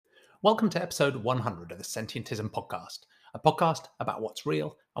Welcome to episode 100 of the Sentientism podcast, a podcast about what's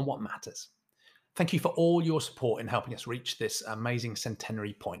real and what matters. Thank you for all your support in helping us reach this amazing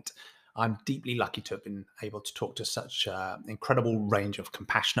centenary point. I'm deeply lucky to have been able to talk to such an incredible range of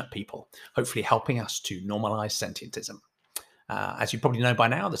compassionate people, hopefully helping us to normalize sentientism. As you probably know by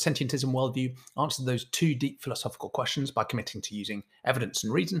now, the sentientism worldview answers those two deep philosophical questions by committing to using evidence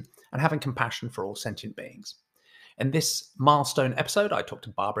and reason and having compassion for all sentient beings. In this milestone episode, I talked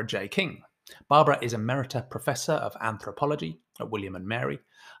to Barbara J. King. Barbara is Emerita Professor of Anthropology at William & Mary,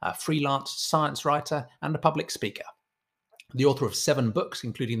 a freelance science writer and a public speaker. The author of 7 books,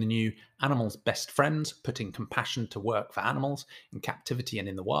 including the new Animals' Best Friends, Putting Compassion to Work for Animals in Captivity and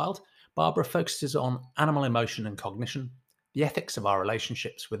in the Wild, Barbara focuses on animal emotion and cognition, the ethics of our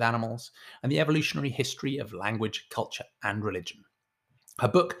relationships with animals, and the evolutionary history of language, culture, and religion. Her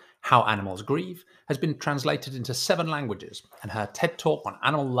book, How Animals Grieve, has been translated into 7 languages, and her TED Talk on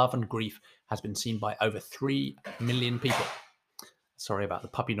animal love and grief has been seen by over 3 million people. Sorry about the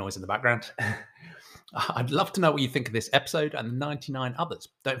puppy noise in the background. I'd love to know what you think of this episode and the 99 others.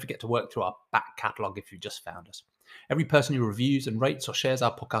 Don't forget to work through our back catalogue if you've just found us. Every person who reviews and rates or shares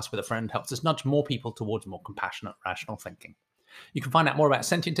our podcast with a friend helps us nudge more people towards more compassionate, rational thinking. You can find out more about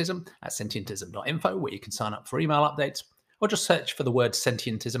sentientism at sentientism.info, where you can sign up for email updates, or just search for the word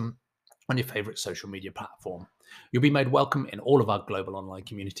sentientism on your favourite social media platform. You'll be made welcome in all of our global online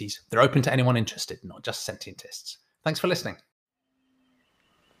communities. They're open to anyone interested, not just sentientists. Thanks for listening.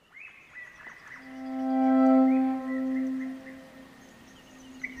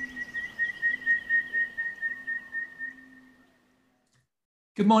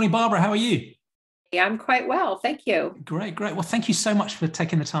 Good morning, Barbara. How are you? I'm quite well. Thank you. Great. Well, thank you so much for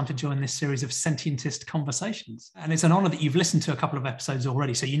taking the time to join this series of Sentientist Conversations. And it's an honor that you've listened to a couple of episodes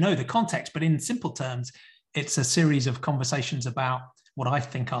already, so you know the context. But in simple terms, it's a series of conversations about what I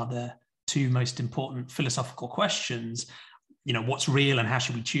think are the 2 most important philosophical questions. You know, what's real and how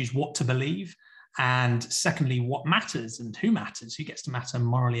should we choose what to believe? And secondly, what matters and who matters, who gets to matter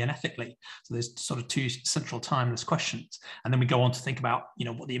morally and ethically. So there's sort of 2 central timeless questions. And then we go on to think about, you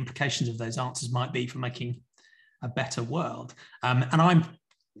know, what the implications of those answers might be for making a better world. And I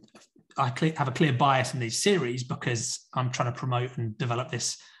have a clear bias in these series because I'm trying to promote and develop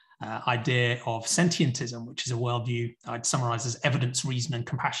this idea of sentientism, which is a worldview I'd summarize as evidence, reason, and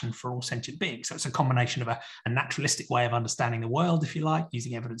compassion for all sentient beings. So it's a combination of a naturalistic way of understanding the world, if you like,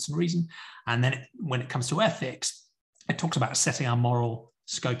 using evidence and reason. And then when it comes to ethics, it talks about setting our moral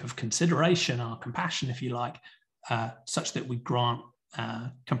scope of consideration, our compassion, if you like, such that we grant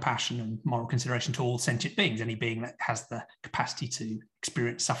compassion and moral consideration to all sentient beings, any being that has the capacity to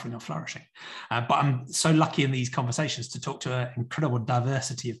experience suffering or flourishing. But I'm so lucky in these conversations to talk to an incredible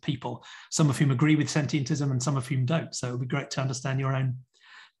diversity of people, some of whom agree with sentientism and some of whom don't. So it would be great to understand your own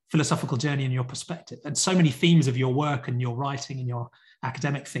philosophical journey and your perspective. And so many themes of your work and your writing and your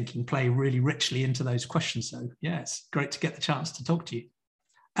academic thinking play really richly into those questions. So yeah, it's great to get the chance to talk to you.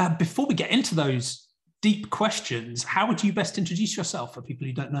 Before we get into those deep questions, how would you best introduce yourself for people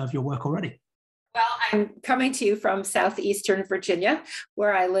who don't know of your work already? Well, I'm coming to you from southeastern Virginia,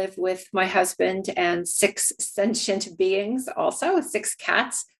 where I live with my husband and 6 sentient beings, also 6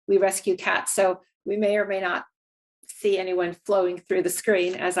 cats. We rescue cats, so we may or may not see anyone flowing through the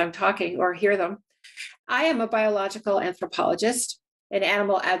screen as I'm talking or hear them. I am a biological anthropologist, an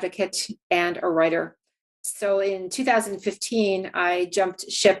animal advocate, and a writer. So in 2015, I jumped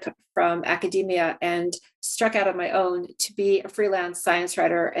ship from academia and struck out on my own to be a freelance science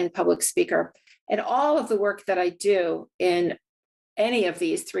writer and public speaker. And all of the work that I do in any of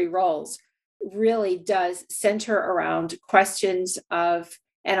these 3 roles really does center around questions of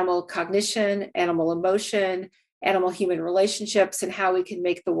animal cognition, animal emotion, animal-human relationships, and how we can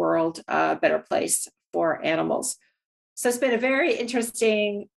make the world a better place for animals. So it's been a very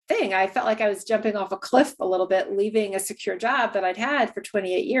interesting thing. I felt like I was jumping off a cliff a little bit, leaving a secure job that I'd had for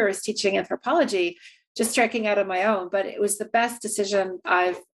 28 years teaching anthropology, just striking out on my own. But it was the best decision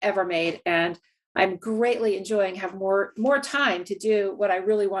I've ever made. And I'm greatly enjoying having more time to do what I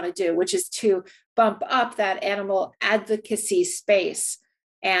really want to do, which is to bump up that animal advocacy space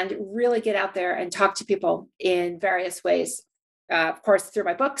and really get out there and talk to people in various ways. Of course, through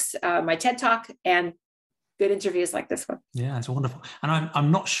my books, my TED Talk, and good interviews like this one. Yeah, it's wonderful. And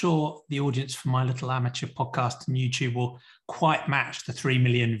I'm not sure the audience for my little amateur podcast on YouTube will quite match the 3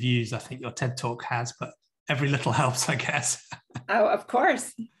 million views I think your TED Talk has, but every little helps, I guess. Oh, of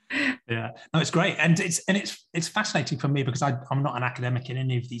course. Yeah, no, it's great. And it's fascinating for me because I'm not an academic in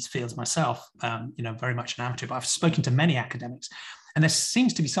any of these fields myself, very much an amateur, but I've spoken to many academics. And there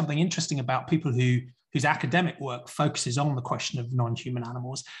seems to be something interesting about people who whose academic work focuses on the question of non-human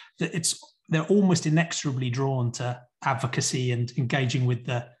animals, that they're almost inexorably drawn to advocacy and engaging with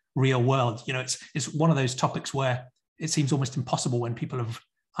the real world. It's one of those topics where it seems almost impossible, when people have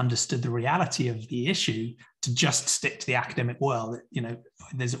understood the reality of the issue, to just stick to the academic world.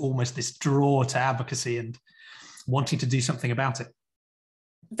 There's almost this draw to advocacy and wanting to do something about it.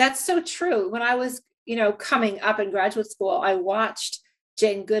 That's so true. When I was, coming up in graduate school, I watched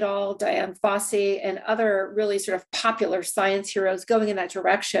Jane Goodall, Dian Fossey, and other really sort of popular science heroes going in that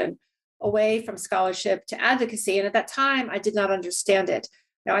direction, away from scholarship to advocacy. And at that time, I did not understand it.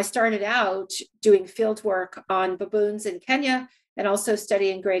 Now, I started out doing field work on baboons in Kenya and also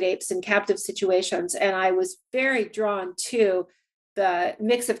studying great apes in captive situations. And I was very drawn to the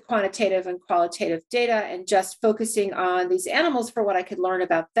mix of quantitative and qualitative data and just focusing on these animals for what I could learn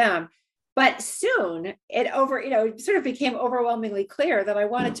about them. But soon it sort of became overwhelmingly clear that I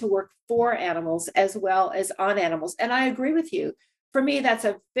wanted to work for animals as well as on animals. And I agree with you. For me, that's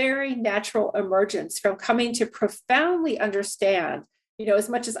a very natural emergence from coming to profoundly understand, as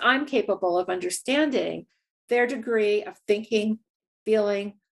much as I'm capable of understanding, their degree of thinking,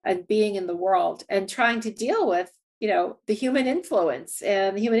 feeling, and being in the world, and trying to deal with, the human influence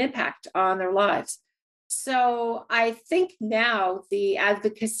and the human impact on their lives. So I think now the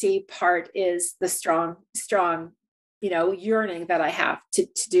advocacy part is the strong, yearning that I have to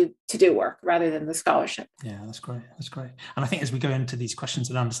do work rather than the scholarship. Yeah, that's great. That's great. And I think as we go into these questions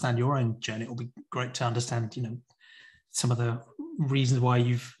and understand your own journey, it'll be great to understand, some of the reasons why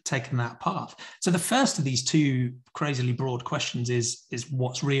you've taken that path. So the first of these two crazily broad questions is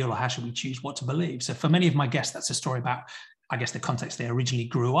what's real, or how should we choose what to believe? So for many of my guests, that's a story about, I guess, the context they originally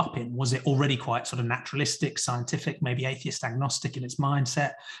grew up in. Was it already quite sort of naturalistic, scientific, maybe atheist agnostic in its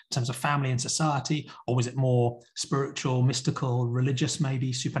mindset in terms of family and society? Or was it more spiritual, mystical, religious,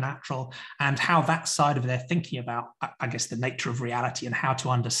 maybe supernatural? And how that side of their thinking about, I guess, the nature of reality and how to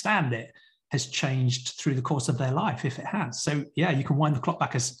understand it has changed through the course of their life, if it has. So yeah, you can wind the clock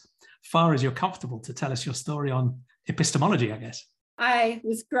back as far as you're comfortable to tell us your story on epistemology, I guess. I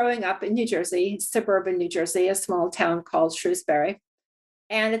was growing up in New Jersey, suburban New Jersey, a small town called Shrewsbury.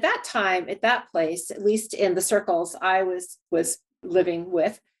 And at that time, at that place, at least in the circles I was living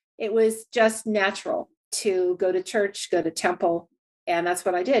with, it was just natural to go to church, go to temple. And that's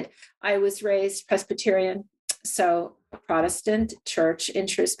what I did. I was raised Presbyterian, so a Protestant church in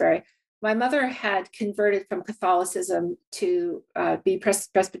Shrewsbury. My mother had converted from Catholicism to be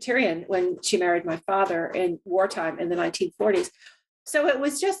Presbyterian when she married my father in wartime in the 1940s. So it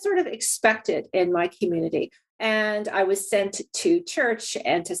was just sort of expected in my community. And I was sent to church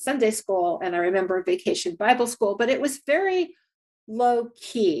and to Sunday school. And I remember vacation Bible school, but it was very low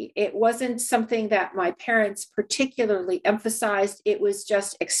key. It wasn't something that my parents particularly emphasized. It was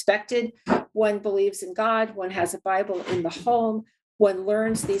just expected. One believes in God, one has a Bible in the home, one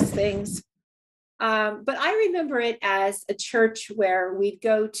learns these things. But I remember it as a church where we'd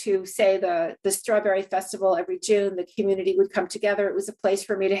go to, say, the Strawberry Festival every June. The community would come together. It was a place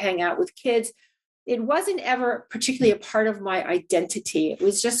for me to hang out with kids. It wasn't ever particularly a part of my identity. It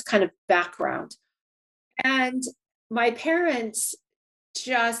was just kind of background. And my parents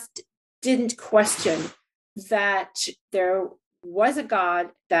just didn't question that there was a God,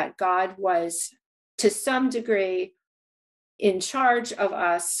 that God was to some degree in charge of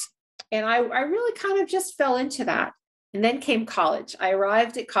us. And I really kind of just fell into that. And then came college. I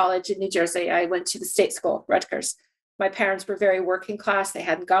arrived at college in New Jersey. I went to the state school, Rutgers. My parents were very working class. They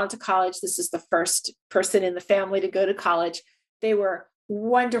hadn't gone to college. This is the first person in the family to go to college. They were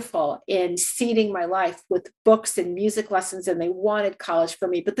wonderful in seeding my life with books and music lessons, and they wanted college for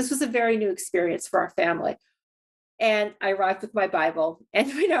me. But this was a very new experience for our family. And I arrived with my Bible. And,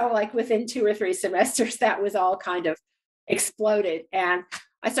 like within 2 or 3 semesters, that was all kind of exploded. And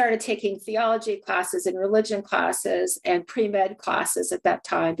I started taking theology classes and religion classes and pre-med classes at that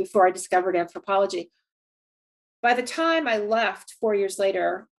time before I discovered anthropology. By the time I left 4 years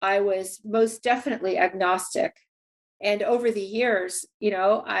later, I was most definitely agnostic. And over the years,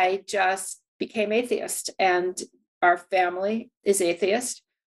 I just became atheist, and our family is atheist.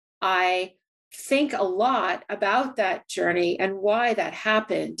 I think a lot about that journey and why that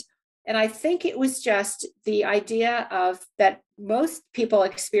happened. And I think it was just the idea of that most people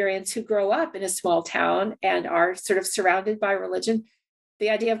experience who grow up in a small town and are sort of surrounded by religion, the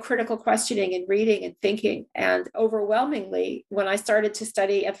idea of critical questioning and reading and thinking. And overwhelmingly, when I started to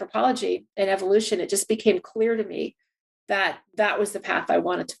study anthropology and evolution, it just became clear to me that that was the path I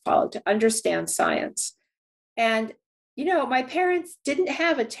wanted to follow, to understand science. And my parents didn't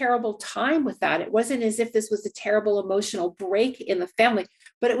have a terrible time with that. It wasn't as if this was a terrible emotional break in the family.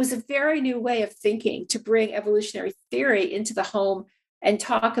 but it was a very new way of thinking to bring evolutionary theory into the home and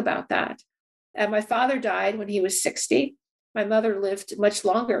talk about that. And my father died when he was 60. My mother lived much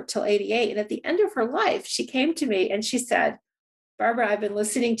longer, till 88. And at the end of her life, she came to me and she said, Barbara, I've been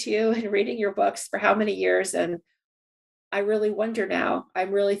listening to you and reading your books for how many years? And I really wonder now.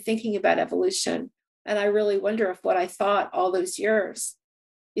 I'm really thinking about evolution. And I really wonder if what I thought all those years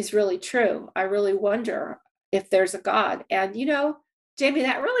is really true. I really wonder if there's a God. And, Jamie,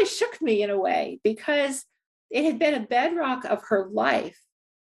 that really shook me in a way, because it had been a bedrock of her life.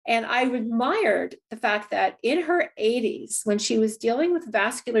 And I admired the fact that in her 80s, when she was dealing with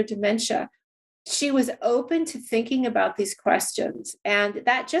vascular dementia, she was open to thinking about these questions. And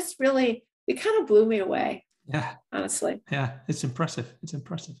that just really, it kind of blew me away. Yeah. Honestly. Yeah, it's impressive. It's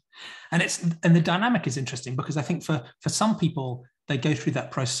impressive. And the dynamic is interesting, because I think for some people, they go through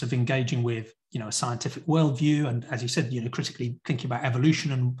that process of engaging with, a scientific worldview. And as you said, critically thinking about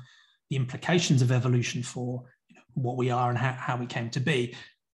evolution and the implications of evolution for what we are and how we came to be.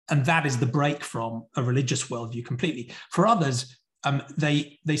 And that is the break from a religious worldview completely. For others,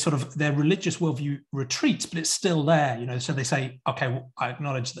 they sort of, their religious worldview retreats, but it's still there, so they say, okay, well, I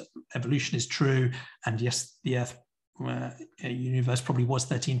acknowledge that evolution is true. And yes, the Earth universe probably was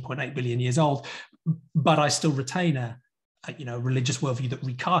 13.8 billion years old, but I still retain a religious worldview that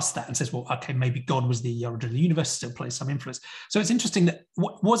recasts that and says, well, okay, maybe God was the origin of the universe, still plays some influence. So it's interesting that,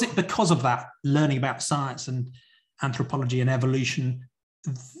 was it because of that learning about science and anthropology and evolution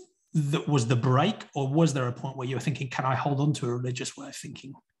that was the break, or was there a point where you were thinking, can I hold on to a religious way of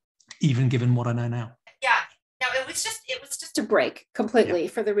thinking, even given what I know now? Yeah, no, it was just a break completely,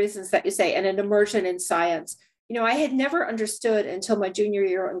 for the reasons that you say, and an immersion in science. I had never understood until my junior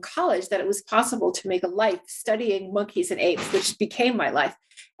year in college that it was possible to make a life studying monkeys and apes, which became my life,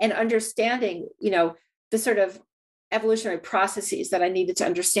 and understanding, the sort of evolutionary processes that I needed to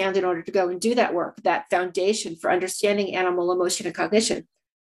understand in order to go and do that work, that foundation for understanding animal emotion and cognition.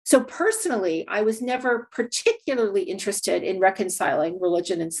 So personally, I was never particularly interested in reconciling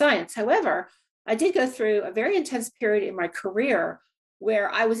religion and science. However, I did go through a very intense period in my career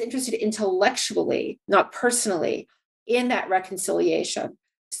where I was interested intellectually, not personally, in that reconciliation.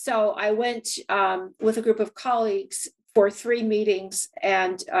 So I went with a group of colleagues for 3 meetings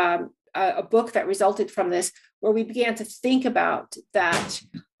and a book that resulted from this, where we began to think about that,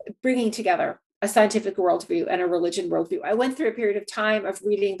 bringing together a scientific worldview and a religion worldview. I went through a period of time of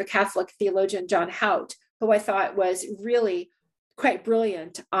reading the Catholic theologian John Hout, who I thought was really quite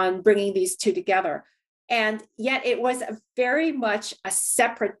brilliant on bringing these two together. And yet it was very much a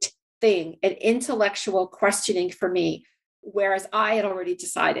separate thing, an intellectual questioning for me, whereas I had already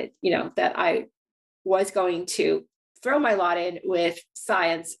decided, that I was going to throw my lot in with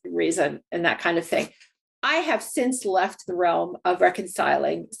science, reason, and that kind of thing. I have since left the realm of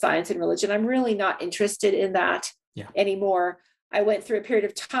reconciling science and religion. I'm really not interested in that anymore. I went through a period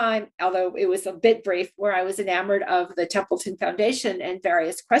of time, although it was a bit brief, where I was enamored of the Templeton Foundation and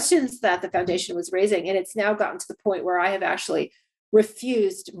various questions that the foundation was raising. And it's now gotten to the point where I have actually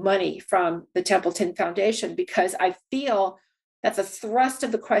refused money from the Templeton Foundation, because I feel that the thrust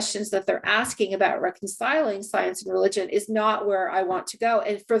of the questions that they're asking about reconciling science and religion is not where I want to go.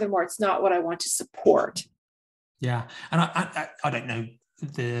 And furthermore, it's not what I want to support. Yeah. And I don't know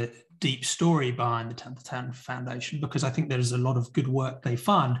the deep story behind the Templeton Foundation, because I think there's a lot of good work they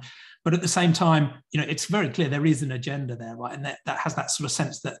fund. But at the same time, it's very clear there is an agenda there, right? And that has that sort of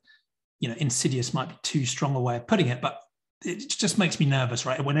sense that, insidious might be too strong a way of putting it, but it just makes me nervous,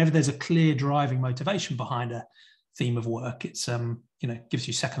 right? Whenever there's a clear driving motivation behind a theme of work, it's gives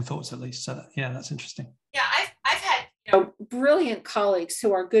you second thoughts at least. So that's interesting. Yeah, I've had brilliant colleagues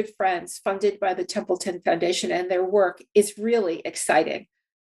who are good friends funded by the Templeton Foundation, and their work is really exciting.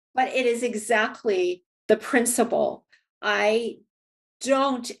 But it is exactly the principle. I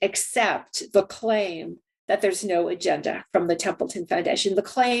don't accept the claim that there's no agenda from the Templeton Foundation. The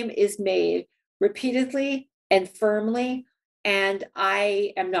claim is made repeatedly and firmly, and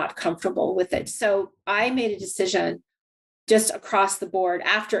I am not comfortable with it. So I made a decision just across the board,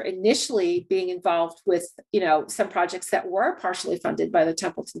 after initially being involved with, some projects that were partially funded by the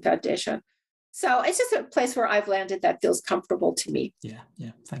Templeton Foundation. So it's just a place where I've landed that feels comfortable to me.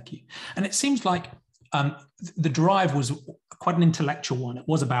 Yeah, thank you. And it seems like the drive was quite an intellectual one. It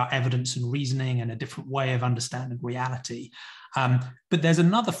was about evidence and reasoning and a different way of understanding reality. But there's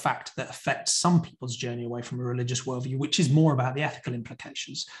another fact that affects some people's journey away from a religious worldview, which is more about the ethical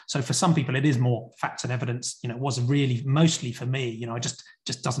implications. So for some people, it is more facts and evidence. It was really mostly for me. I just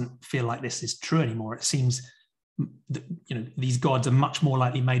doesn't feel like this is true anymore. It seems that, these gods are much more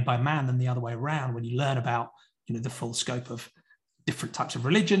likely made by man than the other way around. When you learn about the full scope of different types of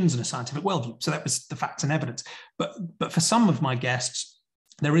religions and a scientific worldview. So that was the facts and evidence. But for some of my guests,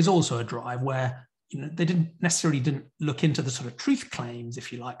 there is also a drive where, they didn't look into the sort of truth claims,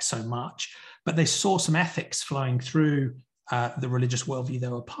 if you like, so much, but they saw some ethics flowing through the religious worldview they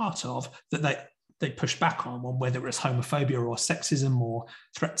were part of that they pushed back on, whether it was homophobia or sexism or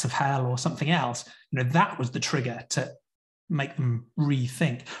threats of hell or something else. That was the trigger to make them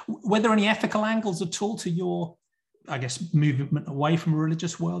rethink. Were there any ethical angles at all to your, I guess, movement away from a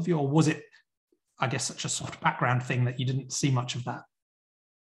religious worldview, or was it, I guess, such a soft background thing that you didn't see much of that?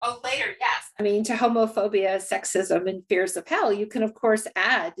 Oh, later, yes. I mean, to homophobia, sexism, and fears of hell, you can, of course,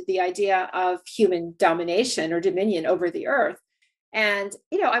 add the idea of human domination or dominion over the earth. And,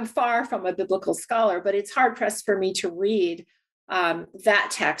 I'm far from a biblical scholar, but it's hard pressed for me to read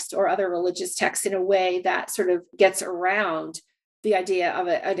that text or other religious texts in a way that sort of gets around the idea of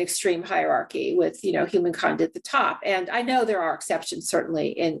an extreme hierarchy with, humankind at the top. And I know there are exceptions, certainly,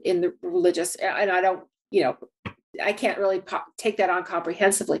 in the religious, and I don't, I can't really take that on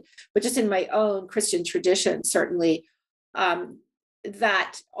comprehensively, but just in my own Christian tradition, certainly,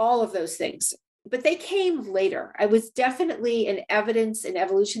 that all of those things, but they came later. I was definitely an evidence and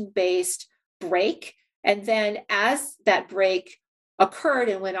evolution-based break. And then as that break occurred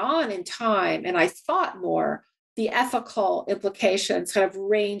and went on in time, and I thought more, the ethical implications kind of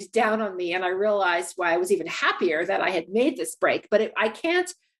rained down on me. And I realized why I was even happier that I had made this break. But I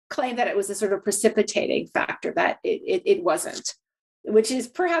can't claim that it was a sort of precipitating factor, that it wasn't, which is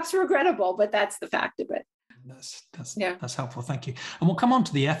perhaps regrettable, but that's the fact of it. That's helpful. Thank you. And we'll come on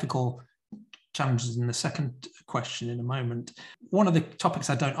to the ethical challenges in the second question in a moment. One of the topics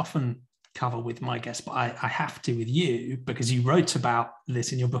I don't often cover with my guests, but I have to with you, because you wrote about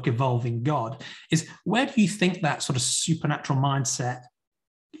this in your book, Evolving God, is where do you think that sort of supernatural mindset,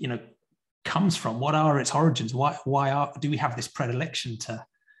 comes from? What are its origins? Why do we have this predilection to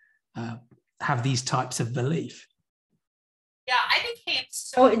have these types of belief? Yeah, I became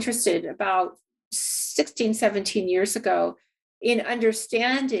so interested about 16, 17 years ago in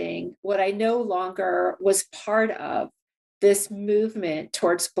understanding what I no longer was part of, this movement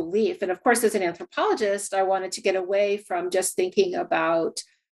towards belief. And of course, as an anthropologist, I wanted to get away from just thinking about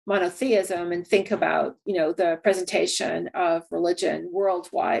monotheism and think about, the presentation of religion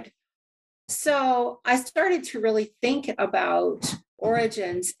worldwide. So I started to really think about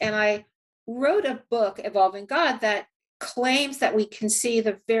origins, and I wrote a book, Evolving God, that claims that we can see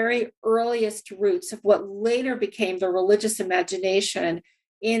the very earliest roots of what later became the religious imagination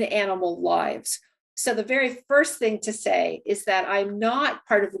in animal lives. So the very first thing to say is that I'm not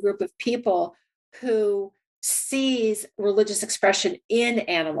part of a group of people who sees religious expression in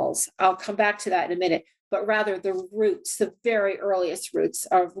animals. I'll come back to that in a minute, but rather the roots, the very earliest roots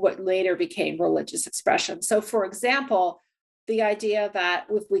of what later became religious expression. So for example, the idea that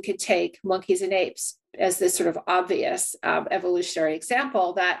if we could take monkeys and apes as this sort of obvious evolutionary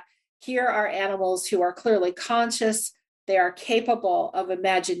example, that here are animals who are clearly conscious. They are capable of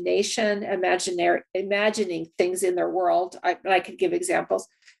imagination, imagining things in their world. I could give examples.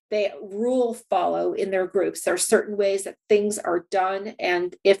 They rule follow in their groups. There are certain ways that things are done.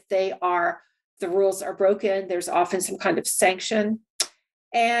 And if the rules are broken, there's often some kind of sanction.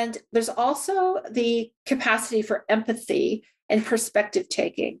 And there's also the capacity for empathy and perspective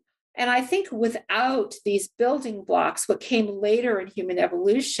taking. And I think without these building blocks, what came later in human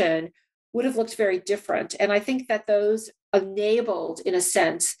evolution would have looked very different. And I think that those enabled, in a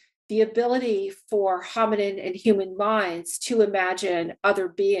sense, the ability for hominin and human minds to imagine other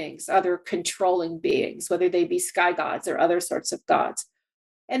beings, other controlling beings, whether they be sky gods or other sorts of gods.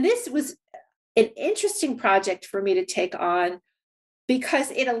 And this was an interesting project for me to take on,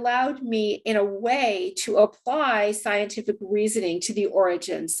 because it allowed me, in a way, to apply scientific reasoning to the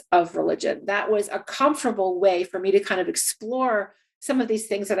origins of religion. That was a comfortable way for me to kind of explore some of these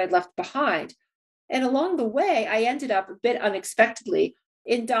things that I'd left behind. And along the way, I ended up a bit unexpectedly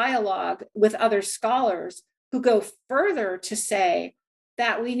in dialogue with other scholars who go further to say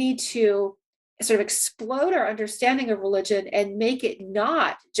that we need to sort of explode our understanding of religion and make it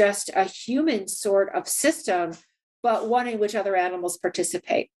not just a human sort of system, but one in which other animals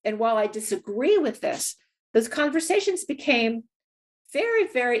participate. And while I disagree with this, those conversations became very,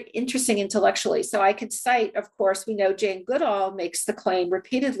 very interesting intellectually. So I could cite, of course, we know Jane Goodall makes the claim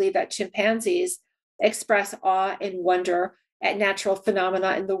repeatedly that chimpanzees express awe and wonder at natural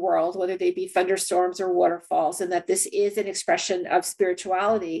phenomena in the world, whether they be thunderstorms or waterfalls, and that this is an expression of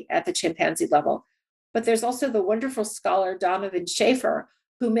spirituality at the chimpanzee level. But there's also the wonderful scholar Donovan Schaefer,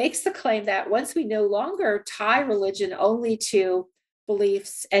 who makes the claim that once we no longer tie religion only to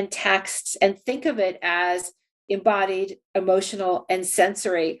beliefs and texts and think of it as embodied, emotional, and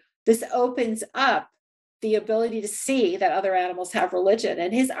sensory. This opens up the ability to see that other animals have religion.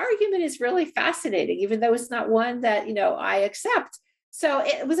 And his argument is really fascinating, even though it's not one that, I accept. So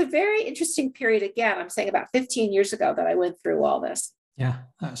it was a very interesting period. Again, I'm saying about 15 years ago that I went through all this. Yeah,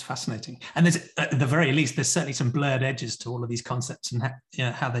 that was fascinating. And there's, at the very least, there's certainly some blurred edges to all of these concepts and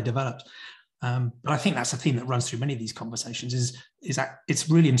how they developed. But I think that's a theme that runs through many of these conversations is that it's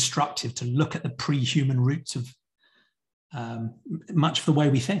really instructive to look at the pre-human roots of much of the way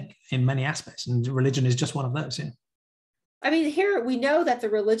we think in many aspects. And religion is just one of those. Yeah. I mean, here we know that the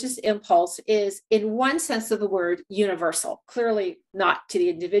religious impulse is, in one sense of the word, universal, clearly not to the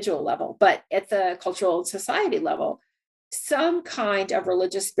individual level, but at the cultural and society level, some kind of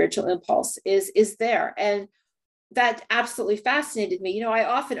religious spiritual impulse is there. And that absolutely fascinated me. I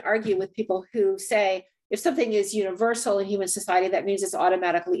often argue with people who say, if something is universal in human society, that means it's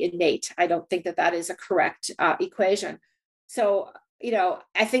automatically innate. I don't think that is a correct equation. So,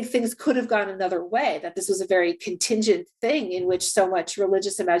 I think things could have gone another way, that this was a very contingent thing in which so much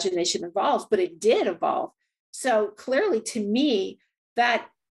religious imagination involves, but it did evolve. So clearly, to me, that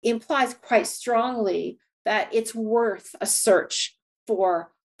implies quite strongly that it's worth a search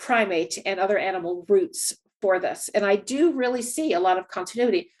for primate and other animal roots for this. And I do really see a lot of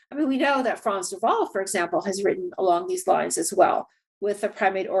continuity. I mean, we know that Frans de Waal, for example, has written along these lines as well, with the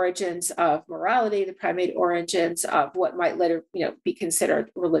primate origins of morality, the primate origins of what might later, be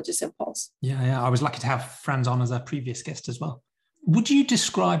considered religious impulse. Yeah. I was lucky to have Frans on as a previous guest as well. Would you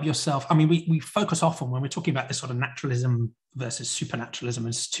describe yourself? I mean, we focus often when we're talking about this sort of naturalism versus supernaturalism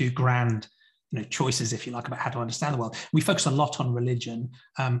as two grand, choices, if you like, about how to understand the world. We focus a lot on religion,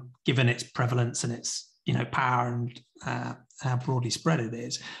 given its prevalence and its, power and how broadly spread it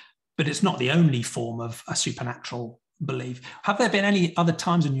is. But it's not the only form of a supernatural belief. Have there been any other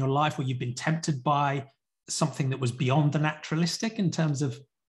times in your life where you've been tempted by something that was beyond the naturalistic in terms of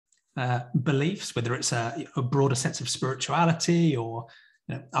beliefs, whether it's a broader sense of spirituality or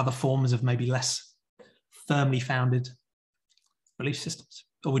other forms of maybe less firmly founded belief systems?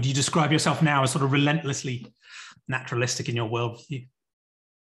 Or would you describe yourself now as sort of relentlessly naturalistic in your worldview?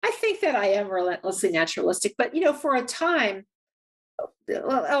 I think that I am relentlessly naturalistic, but for a time,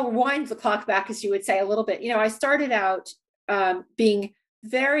 I'll wind the clock back, as you would say, a little bit. I started out being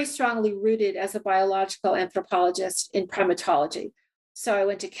very strongly rooted as a biological anthropologist in primatology. So I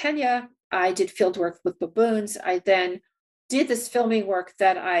went to Kenya. I did field work with baboons. I then did this filming work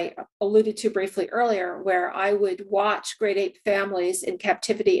that I alluded to briefly earlier, where I would watch great ape families in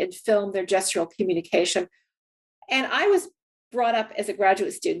captivity and film their gestural communication. And I was brought up as a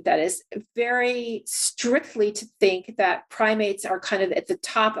graduate student, that is, very strictly to think that primates are kind of at the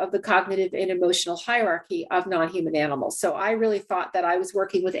top of the cognitive and emotional hierarchy of non-human animals. So I really thought that I was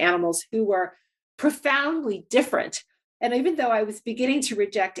working with animals who were profoundly different. And even though I was beginning to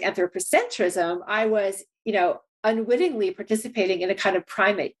reject anthropocentrism, I was, unwittingly participating in a kind of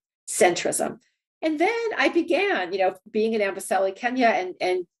primate centrism. And then I began, being in Amboseli, Kenya,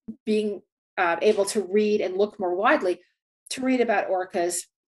 and being able to read and look more widely, to read about orcas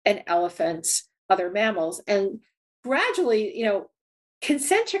and elephants, other mammals. And gradually,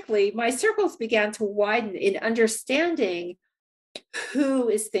 concentrically, my circles began to widen in understanding who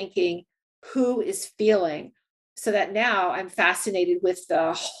is thinking, who is feeling, so that now I'm fascinated with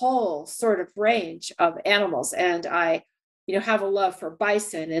the whole sort of range of animals. And I, have a love for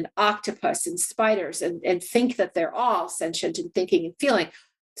bison and octopus and spiders, and think that they're all sentient and thinking and feeling.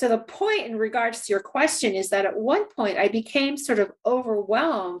 So the point in regards to your question is that at one point I became sort of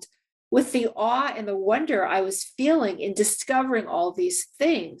overwhelmed with the awe and the wonder I was feeling in discovering all these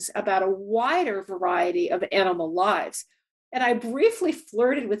things about a wider variety of animal lives. And I briefly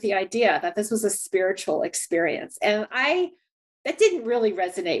flirted with the idea that this was a spiritual experience. And that didn't really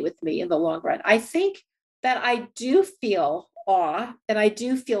resonate with me in the long run. I think that I do feel awe and I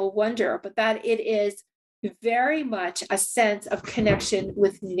do feel wonder, but that it is very much a sense of connection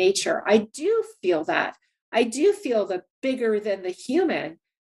with nature. I do feel that. I do feel the bigger than the human,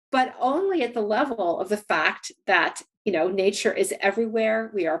 but only at the level of the fact that, nature is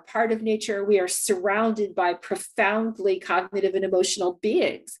everywhere. We are part of nature. We are surrounded by profoundly cognitive and emotional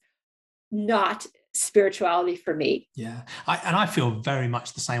beings, not spirituality for me. Yeah. I feel very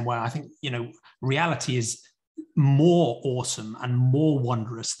much the same way. I think, reality is more awesome and more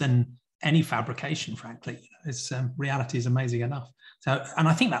wondrous than any fabrication, frankly. Reality is amazing enough. So, and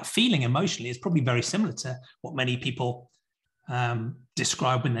I think that feeling emotionally is probably very similar to what many people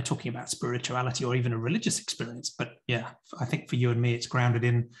describe when they're talking about spirituality or even a religious experience. But yeah, I think for you and me, it's grounded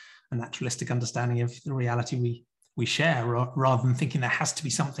in a naturalistic understanding of the reality we share, rather than thinking there has to be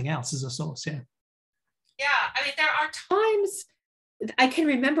something else as a source. Yeah. Yeah, I mean, there are times I can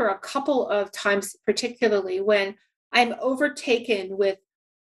remember a couple of times, particularly when I'm overtaken with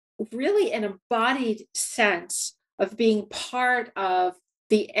really an embodied sense of being part of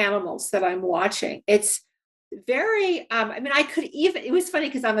the animals that I'm watching. It's very, I mean, I could even, it was funny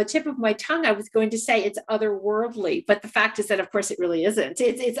because on the tip of my tongue, I was going to say it's otherworldly, but the fact is that, of course, it really isn't.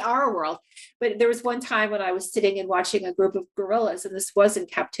 It's our world. But there was one time when I was sitting and watching a group of gorillas, and this was in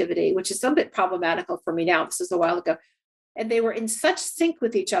captivity, which is a bit problematical for me now. This was a while ago. And they were in such sync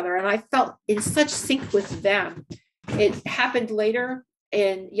with each other, and I felt in such sync with them. It happened later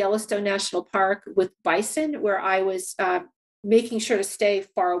in Yellowstone National Park with bison, where I was making sure to stay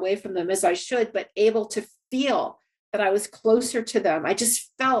far away from them as I should, but able to feel that I was closer to them. I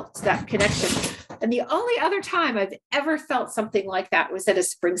just felt that connection. And the only other time I've ever felt something like that was at a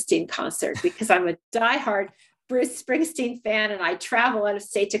Springsteen concert, because I'm a diehard Bruce Springsteen fan, and I travel out of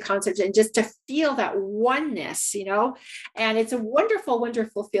state to concerts, and just to feel that oneness, and it's a wonderful,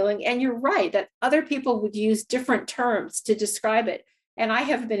 wonderful feeling. And you're right that other people would use different terms to describe it. And I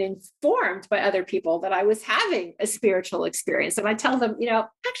have been informed by other people that I was having a spiritual experience. And I tell them,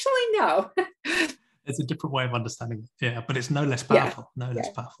 actually, no. It's a different way of understanding it. Yeah, but it's no less powerful. Less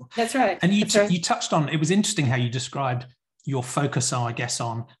powerful. That's right. And you touched on, it was interesting how you described your focus, I guess,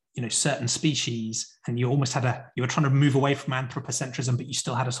 on certain species, and you almost you were trying to move away from anthropocentrism, but you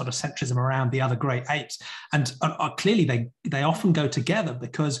still had a sort of centrism around the other great apes. And clearly they often go together,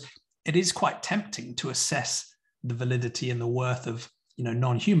 because it is quite tempting to assess the validity and the worth of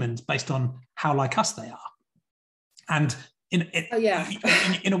non-humans based on how like us they are. And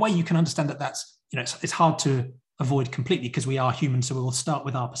in a way you can understand that that's it's hard to avoid completely, because we are human, so we will start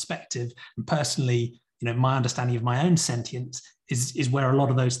with our perspective. And personally, my understanding of my own sentience is where a lot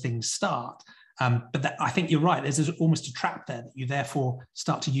of those things start. But I think you're right. There's almost a trap there, that you therefore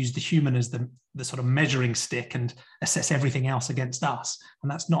start to use the human as the sort of measuring stick and assess everything else against us.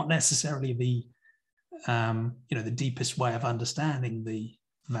 And that's not necessarily the deepest way of understanding the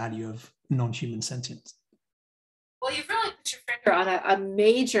value of non-human sentience. Well, you've really put your finger on a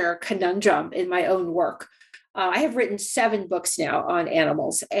major conundrum in my own work. I have written 7 books now on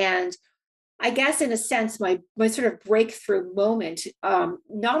animals, and I guess in a sense, my sort of breakthrough moment,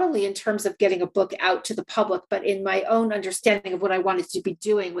 not only in terms of getting a book out to the public, but in my own understanding of what I wanted to be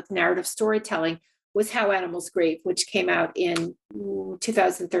doing with narrative storytelling, was How Animals Grieve, which came out in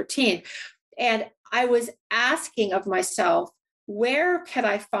 2013. And I was asking of myself, where can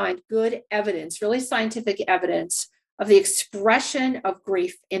I find good evidence, really scientific evidence, of the expression of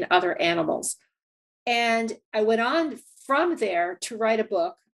grief in other animals? And I went on from there to write a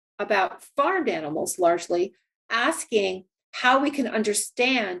book about farmed animals, largely asking how we can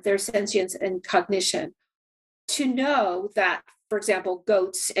understand their sentience and cognition, to know that, for example,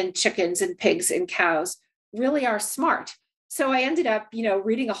 goats and chickens and pigs and cows really are smart. So I ended up,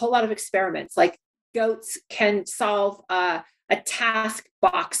 reading a whole lot of experiments, like goats can solve a task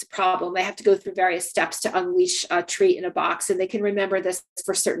box problem. They have to go through various steps to unleash a treat in a box, and they can remember this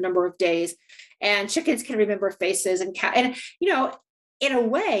for a certain number of days. And chickens can remember faces, and in a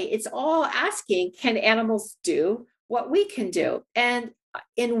way, it's all asking, can animals do what we can do? And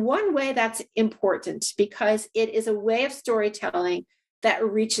in one way, that's important, because it is a way of storytelling that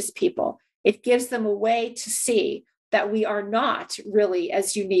reaches people. It gives them a way to see that we are not really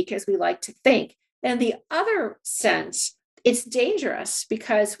as unique as we like to think. And the other sense, it's dangerous,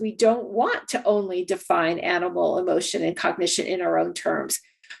 because we don't want to only define animal emotion and cognition in our own terms.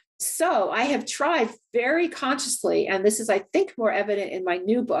 So I have tried very consciously, and this is, I think, more evident in my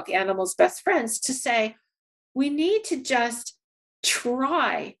new book, Animals' Best Friends, to say we need to just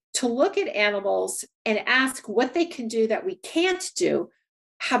try to look at animals and ask what they can do that we can't do.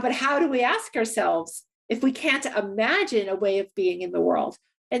 But how do we ask ourselves if we can't imagine a way of being in the world?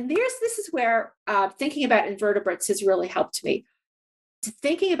 And this is where thinking about invertebrates has really helped me.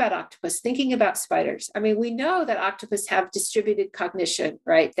 Thinking about octopus, thinking about spiders. I mean, we know that octopus have distributed cognition,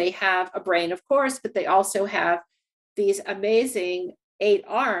 right? They have a brain, of course, but they also have these amazing 8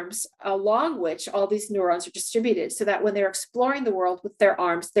 arms along which all these neurons are distributed, so that when they're exploring the world with their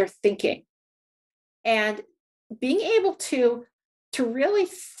arms, they're thinking. And being able to really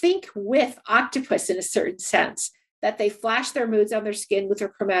think with octopus in a certain sense, that they flash their moods on their skin with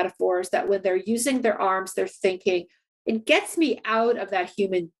their chromatophores, that when they're using their arms, they're thinking. It gets me out of that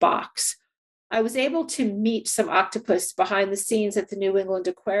human box. I was able to meet some octopus behind the scenes at the New England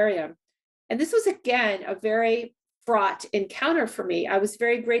Aquarium. And this was, again, a very fraught encounter for me. I was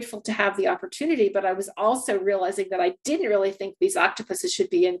very grateful to have the opportunity, but I was also realizing that I didn't really think these octopuses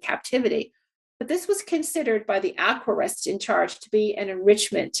should be in captivity. But this was considered by the aquarists in charge to be an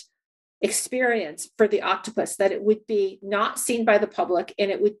enrichment experience for the octopus, that it would be not seen by the public, and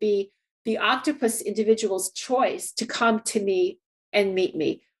it would be the octopus individual's choice to come to me and meet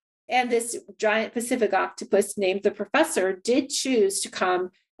me. And this giant Pacific octopus named the Professor did choose to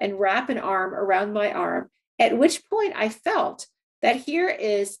come and wrap an arm around my arm, at which point I felt that here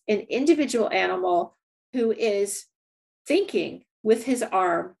is an individual animal who is thinking with his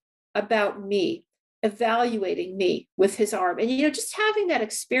arm about me, evaluating me with his arm. And, just having that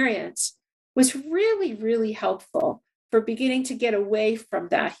experience was really, really helpful for beginning to get away from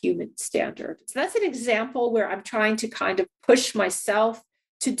that human standard. So that's an example where I'm trying to kind of push myself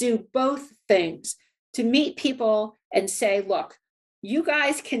to do both things, to meet people and say, look, you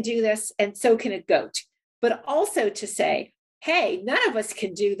guys can do this, and so can a goat. But also to say, hey, none of us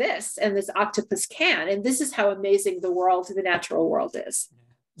can do this, and this octopus can. And this is how amazing the world, the natural world is.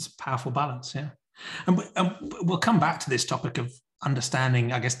 It's a powerful balance, yeah. And we'll come back to this topic of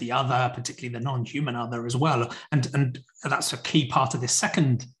understanding, I guess, the other, particularly the non-human other as well. And that's a key part of this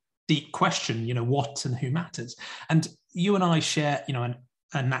second deep question, what and who matters. And you and I share,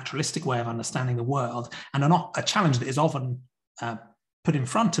 a naturalistic way of understanding the world. And a challenge that is often put in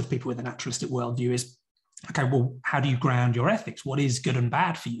front of people with a naturalistic worldview is, okay, well, how do you ground your ethics? What is good and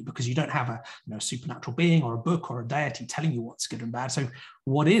bad for you? Because you don't have a supernatural being or a book or a deity telling you what's good and bad. So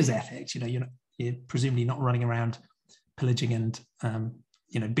what is ethics? You're presumably not running around pillaging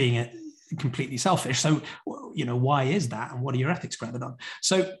and being completely selfish. So why is that, and what are your ethics grounded on?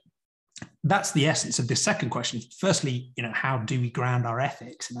 So that's the essence of this second question. Firstly, how do we ground our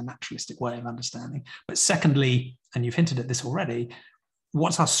ethics in a naturalistic way of understanding? But secondly, and you've hinted at this already,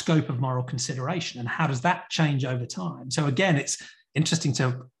 what's our scope of moral consideration, and how does that change over time? So again, it's interesting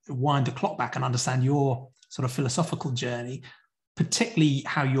to wind the clock back and understand your sort of philosophical journey, particularly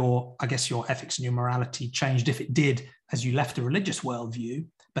how your ethics and your morality changed, if it did, as you left a religious worldview,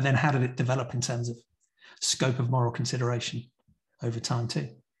 but then how did it develop in terms of scope of moral consideration over time too?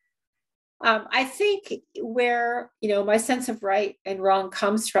 I think where, my sense of right and wrong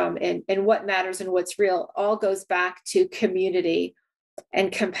comes from, and what matters and what's real, all goes back to community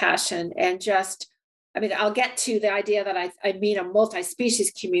and compassion. And I'll get to the idea that I mean a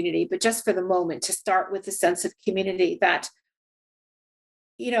multi-species community, but just for the moment, to start with the sense of community, that,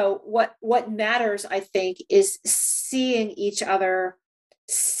 what matters, I think, is seeing each other,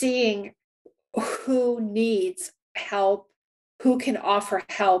 seeing who needs help, who can offer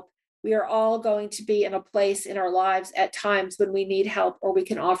help. We are all going to be in a place in our lives at times when we need help or we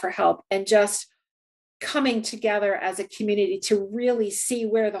can offer help, and just coming together as a community to really see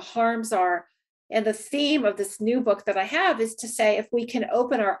where the harms are. And the theme of this new book that I have is to say, if we can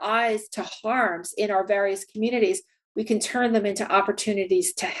open our eyes to harms in our various communities, we can turn them into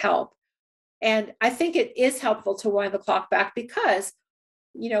opportunities to help. And I think it is helpful to wind the clock back because,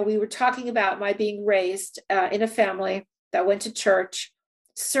 we were talking about my being raised in a family that went to church.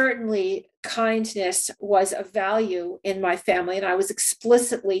 Certainly, kindness was a value in my family, and I was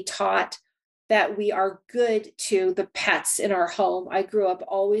explicitly taught that we are good to the pets in our home. I grew up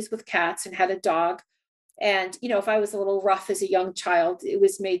always with cats and had a dog. And, if I was a little rough as a young child, it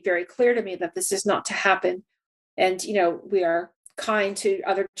was made very clear to me that this is not to happen. And, we are kind to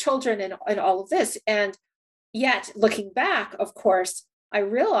other children and all of this. And yet, looking back, of course, I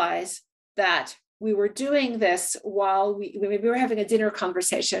realized that we were doing this while we were having a dinner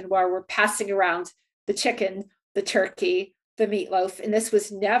conversation where we're passing around the chicken, the turkey, the meatloaf, and this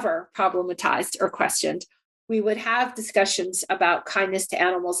was never problematized or questioned. We would have discussions about kindness to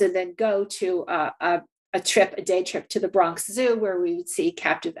animals and then go to a day trip to the Bronx Zoo where we would see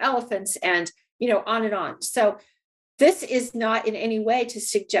captive elephants and, on and on. So this is not in any way to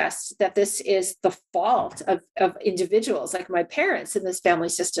suggest that this is the fault of individuals like my parents in this family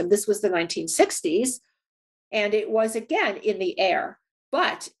system. This was the 1960s, and it was, again, in the air.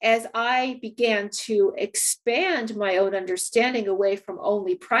 But as I began to expand my own understanding away from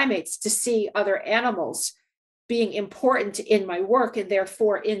only primates to see other animals being important in my work and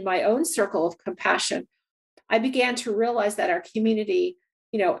therefore in my own circle of compassion, I began to realize that our community,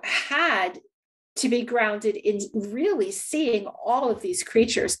 had to be grounded in really seeing all of these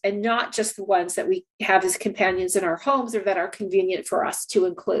creatures and not just the ones that we have as companions in our homes or that are convenient for us to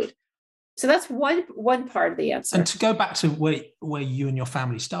include. So that's one part of the answer. And to go back to where you and your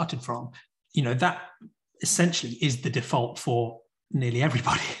family started from, that essentially is the default for nearly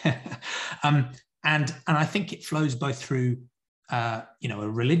everybody. And I think it flows both through, a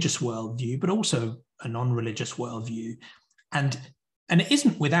religious worldview, but also a non-religious worldview. And it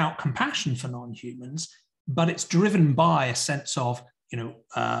isn't without compassion for non-humans, but it's driven by a sense of,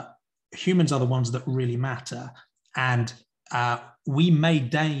 humans are the ones that really matter. And we may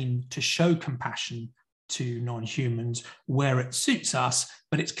deign to show compassion to non-humans where it suits us,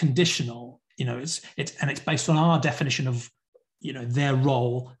 but it's conditional. It's based on our definition of their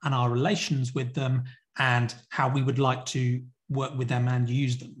role and our relations with them and how we would like to work with them and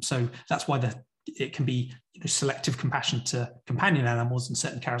use them. So that's why it can be selective compassion to companion animals and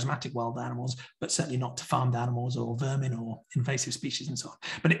certain charismatic wild animals, but certainly not to farmed animals or vermin or invasive species and so on.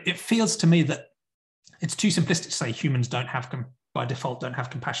 But it feels to me that it's too simplistic to say humans by default don't have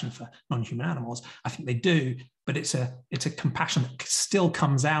compassion for non-human animals. I think they do, but it's a compassion that still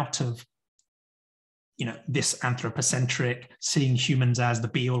comes out of this anthropocentric, seeing humans as the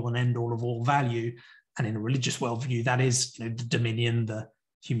be-all and end-all of all value. And in a religious worldview, that is the dominion, the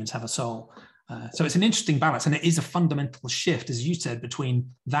humans have a soul. So it's an interesting balance, and it is a fundamental shift, as you said,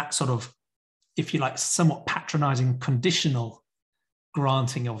 between that sort of, if you like, somewhat patronizing conditional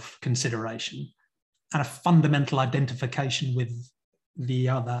granting of consideration and a fundamental identification with the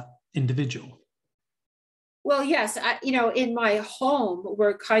other individual. Well, yes, in my home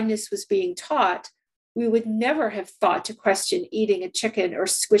where kindness was being taught, we would never have thought to question eating a chicken or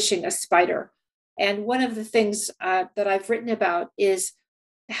squishing a spider. And one of the things that I've written about is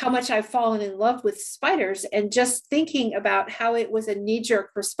how much I've fallen in love with spiders, and just thinking about how it was a knee-jerk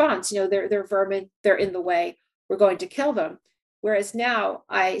response. They're vermin, they're in the way, we're going to kill them. Whereas now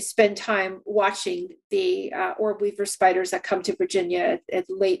I spend time watching the orb weaver spiders that come to Virginia at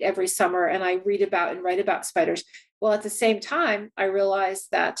late every summer, and I read about and write about spiders. Well, at the same time, I realize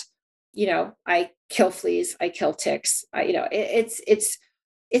that, I kill fleas, I kill ticks.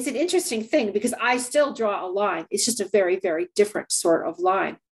 It's an interesting thing because I still draw a line. It's just a very, very different sort of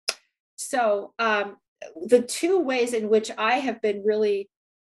line. So the two ways in which I have been really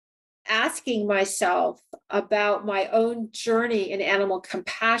asking myself about my own journey in animal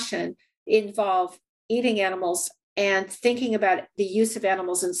compassion involve eating animals and thinking about the use of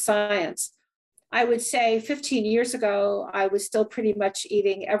animals in science. I would say 15 years ago, I was still pretty much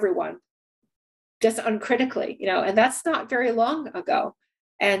eating everyone, just uncritically, and that's not very long ago.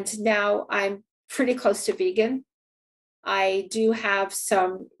 And now I'm pretty close to vegan. I do have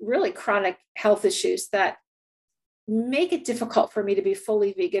some really chronic health issues that make it difficult for me to be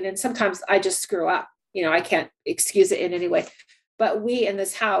fully vegan. And sometimes I just screw up. I can't excuse it in any way. But we in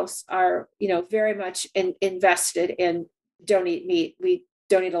this house are, very much invested in don't eat meat. We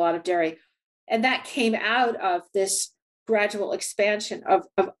don't eat a lot of dairy. And that came out of this gradual expansion of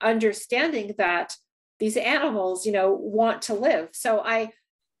understanding that these animals, want to live. So I'm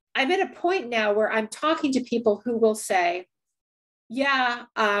at a point now where I'm talking to people who will say, yeah,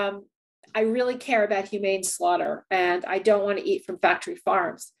 I really care about humane slaughter and I don't want to eat from factory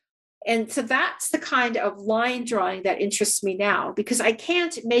farms. And so that's the kind of line drawing that interests me now, because I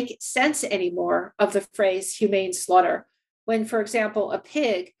can't make sense anymore of the phrase humane slaughter when, for example, a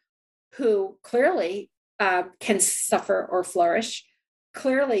pig who clearly can suffer or flourish,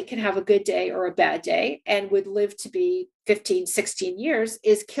 clearly can have a good day or a bad day and would live to be 15, 16 years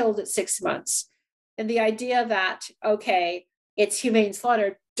is killed at 6 months. And the idea that, okay, it's humane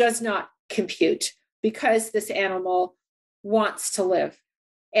slaughter does not compute because this animal wants to live.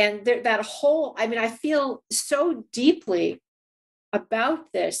 And that whole, I feel so deeply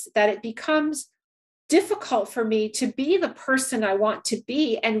about this that it becomes difficult for me to be the person I want to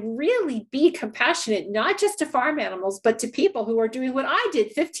be and really be compassionate, not just to farm animals, but to people who are doing what I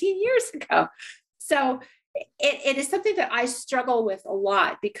did 15 years ago. So it is something that I struggle with a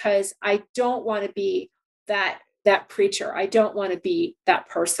lot because I don't want to be that preacher. I don't want to be that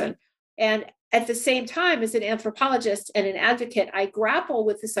person. And at the same time, as an anthropologist and an advocate, I grapple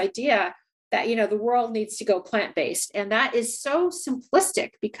with this idea that, the world needs to go plant-based. And that is so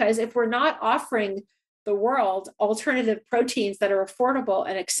simplistic because if we're not offering the world alternative proteins that are affordable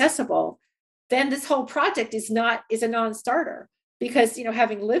and accessible, then this whole project is a non-starter. Because,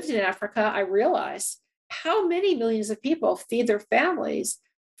 having lived in Africa, I realize how many millions of people feed their families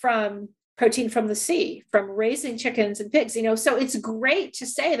from protein from the sea, from raising chickens and pigs, so it's great to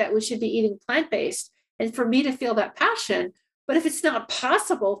say that we should be eating plant-based and for me to feel that passion. But if it's not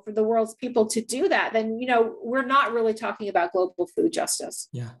possible for the world's people to do that, then, we're not really talking about global food justice.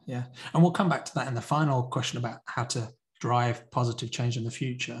 Yeah. And we'll come back to that in the final question about how to drive positive change in the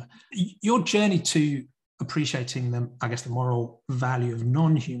future. Your journey to appreciating the moral value of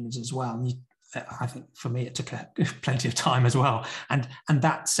non-humans as well. And I think for me, it took plenty of time as well. And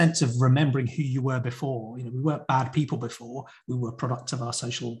that sense of remembering who you were before, we weren't bad people before. We were products of our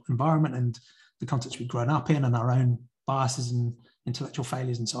social environment and the context we'd grown up in and our own biases and intellectual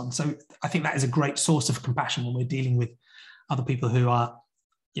failures and so on. So I think that is a great source of compassion when we're dealing with other people who are,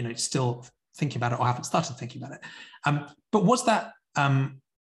 still thinking about it or haven't started thinking about it. But was that,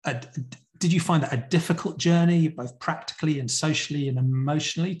 did you find that a difficult journey, both practically and socially and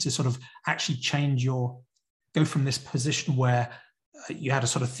emotionally, to sort of actually go from this position where you had a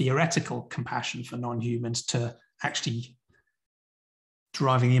sort of theoretical compassion for non-humans to actually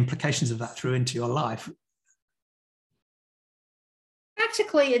driving the implications of that through into your life?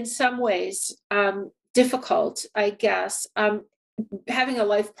 Practically, in some ways, difficult, I guess. Having a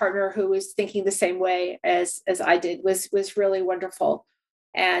life partner who was thinking the same way as I did was really wonderful.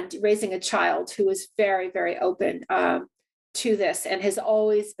 And raising a child who was very, very open to this and has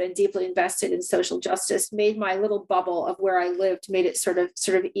always been deeply invested in social justice made my little bubble of where I lived, made it sort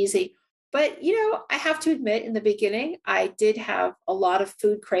of easy. But, I have to admit, in the beginning, I did have a lot of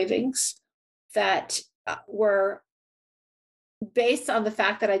food cravings that were based on the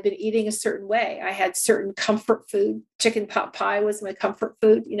fact that I'd been eating a certain way. I had certain comfort food. Chicken pot pie was my comfort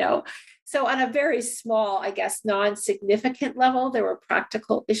food, So on a very small, I guess, non-significant level, there were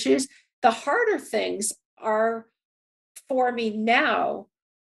practical issues. The harder things are for me now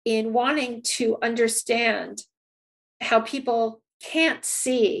in wanting to understand how people can't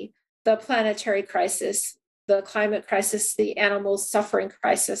see the planetary crisis, the climate crisis, the animals suffering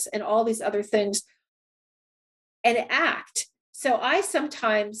crisis, and all these other things, and act. So I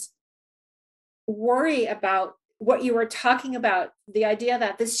sometimes worry about what you were talking about, the idea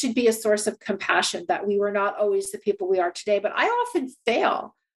that this should be a source of compassion, that we were not always the people we are today. But I often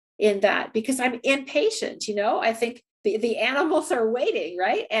fail in that because I'm impatient. I think the animals are waiting,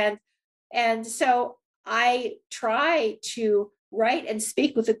 right? And so I try to write and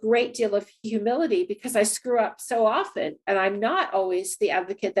speak with a great deal of humility because I screw up so often, and I'm not always the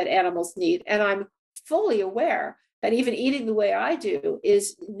advocate that animals need. And I'm fully aware that even eating the way I do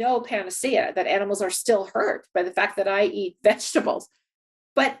is no panacea, that animals are still hurt by the fact that I eat vegetables.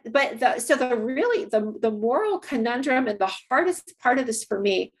 But the moral conundrum and the hardest part of this for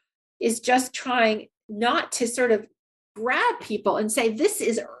me is just trying not to sort of grab people and say, this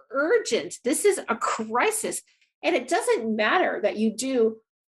is urgent, this is a crisis. And it doesn't matter that you do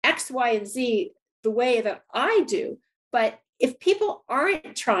X, Y, and Z the way that I do, but if people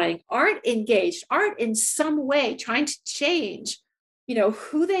aren't trying, aren't engaged, aren't in some way trying to change,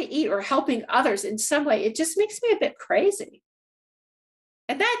 who they eat or helping others in some way, it just makes me a bit crazy.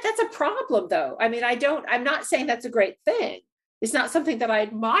 And that's a problem, though. I mean, I'm not saying that's a great thing. It's not something that I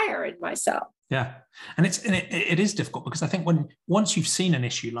admire in myself. Yeah. And it is difficult because I think once you've seen an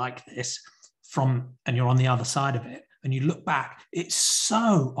issue like this and you're on the other side of it and you look back, it's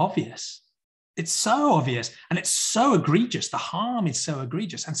so obvious. It's so obvious and it's so egregious. The harm is so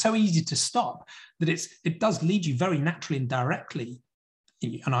egregious and so easy to stop that it does lead you very naturally and directly.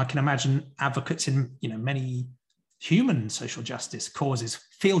 And I can imagine advocates in many human social justice causes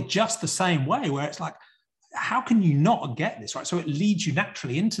feel just the same way, where it's like, how can you not get this, right? So it leads you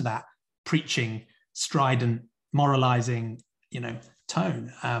naturally into that preaching, strident, moralizing,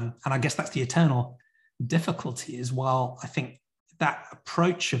 tone. And I guess that's the eternal difficulty as well. I think that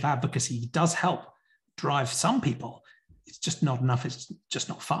approach of advocacy does help drive some people. It's just not enough. It's just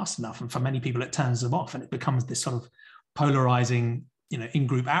not fast enough. And for many people, it turns them off and it becomes this sort of polarizing,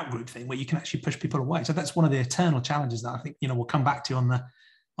 in-group, out-group thing where you can actually push people away. So that's one of the eternal challenges that I think, we'll come back to on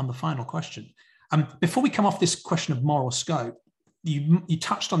the final question. Before we come off this question of moral scope, you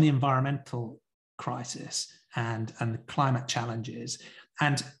touched on the environmental crisis and the climate challenges.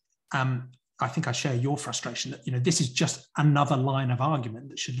 And I think I share your frustration that, this is just another line of argument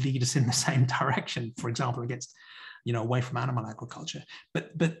that should lead us in the same direction, for example, against, away from animal agriculture.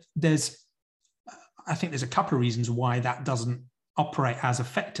 But I think there's a couple of reasons why that doesn't operate as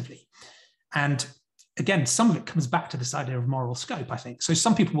effectively. And again, some of it comes back to this idea of moral scope, I think. So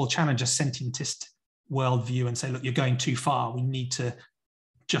some people will challenge a sentientist worldview and say, look, you're going too far. We need to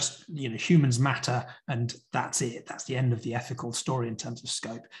just, humans matter, and that's it. That's the end of the ethical story in terms of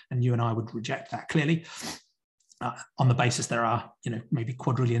scope. And you and I would reject that clearly on the basis there are, maybe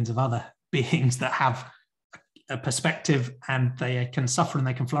quadrillions of other beings that have a perspective and they can suffer and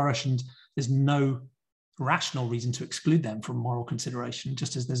they can flourish. And there's no rational reason to exclude them from moral consideration,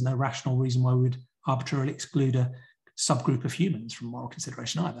 just as there's no rational reason why we would arbitrarily exclude a subgroup of humans from moral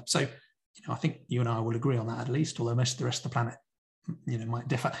consideration either. So, I think you and I will agree on that at least, although most of the rest of the planet might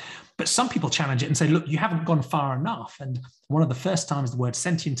differ. But some people challenge it and say, look, you haven't gone far enough. And one of the first times the word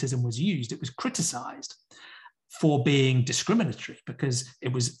sentientism was used, it was criticized for being discriminatory because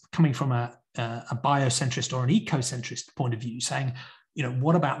it was coming from a biocentrist or an ecocentrist point of view, saying,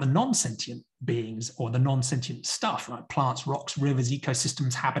 what about the non-sentient beings or the non-sentient stuff, like plants, rocks, rivers,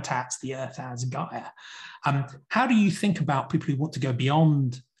 ecosystems, habitats, the earth as Gaia? How do you think about people who want to go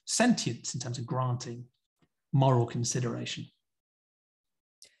beyond sentience in terms of granting moral consideration?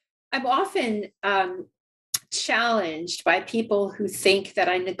 I'm often challenged by people who think that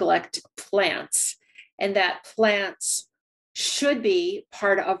I neglect plants and that plants should be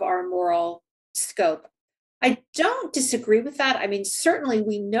part of our moral scope. I don't disagree with that. I mean, certainly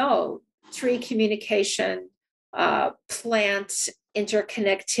we know tree communication, plant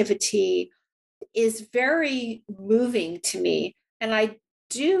interconnectivity is very moving to me. And I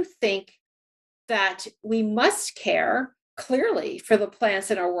do think that we must care clearly for the plants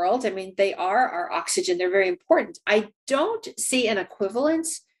in our world. I mean, they are our oxygen, they're very important. I don't see an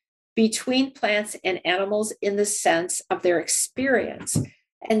equivalence between plants and animals in the sense of their experience.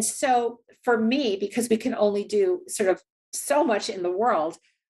 And so for me, because we can only do sort of so much in the world,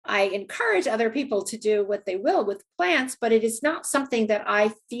 I encourage other people to do what they will with plants, but it is not something that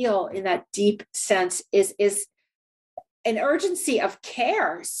I feel in that deep sense is an urgency of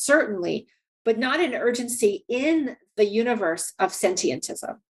care, certainly, but not an urgency in the universe of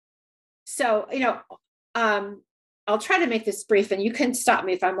sentientism. So, I'll try to make this brief and you can stop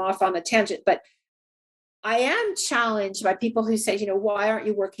me if I'm off on the tangent, but I am challenged by people who say, why aren't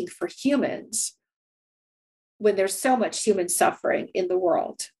you working for humans when there's so much human suffering in the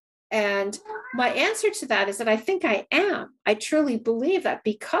world? And my answer to that is that I think I am. I truly believe that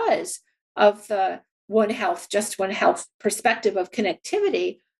because of the One Health, Just One Health perspective of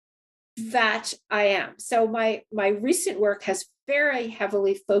connectivity, that I am. So my recent work has very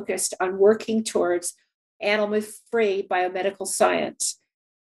heavily focused on working towards animal-free biomedical science,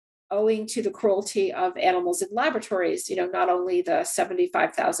 owing to the cruelty of animals in laboratories, not only the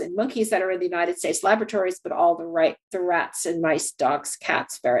 75,000 monkeys that are in the United States laboratories, but all the rats and mice, dogs,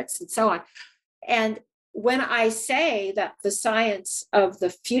 cats, ferrets, and so on. And when I say that the science of the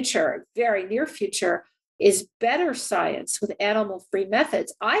future, very near future, is better science with animal-free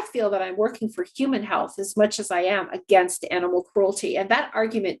methods, I feel that I'm working for human health as much as I am against animal cruelty. And that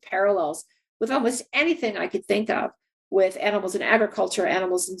argument parallels with almost anything I could think of with animals in agriculture,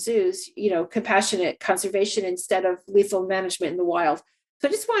 animals in zoos, compassionate conservation instead of lethal management in the wild. So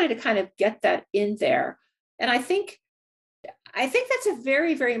I just wanted to kind of get that in there. And I think that's a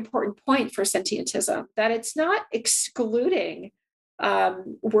very, very important point for sentientism, that it's not excluding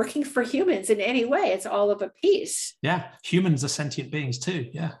working for humans in any way. It's all of a piece. Yeah, humans are sentient beings too.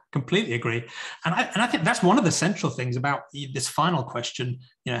 Yeah, completely agree. And I think that's one of the central things about this final question.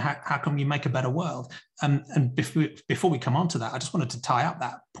 How can we make a better world? And before we come on to that, I just wanted to tie up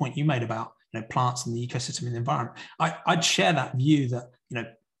that point you made about plants and the ecosystem and the environment. I'd share that view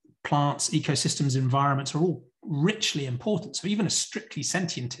that plants, ecosystems, environments are all richly important. So even a strictly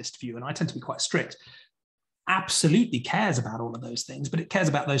sentientist view, and I tend to be quite strict, absolutely cares about all of those things, but it cares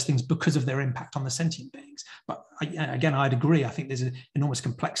about those things because of their impact on the sentient beings. But again, I'd agree. I think there's an enormous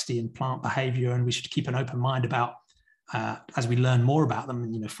complexity in plant behavior, and we should keep an open mind about as we learn more about them,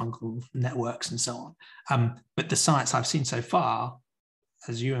 fungal networks and so on. But the science I've seen so far,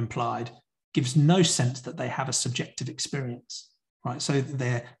 as you implied, gives no sense that they have a subjective experience, right? So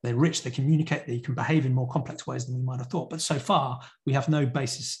they're rich, they communicate, they can behave in more complex ways than we might have thought. But so far, we have no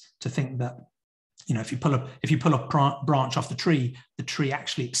basis to think that if you pull a branch off the tree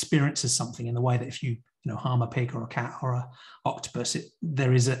actually experiences something in the way that if you harm a pig or a cat or a octopus,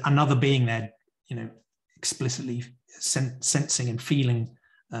 there is another being there, explicitly sensing and feeling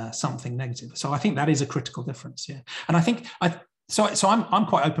something negative. So I think that is a critical difference. Yeah, and I think I'm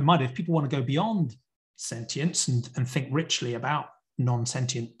quite open-minded. If people want to go beyond sentience and think richly about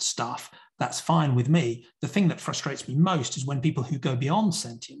non-sentient stuff, that's fine with me. The thing that frustrates me most is when people who go beyond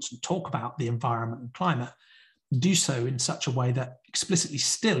sentience and talk about the environment and climate do so in such a way that explicitly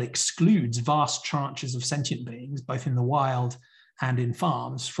still excludes vast tranches of sentient beings, both in the wild and in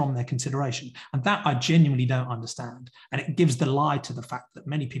farms, from their consideration. And that I genuinely don't understand. And it gives the lie to the fact that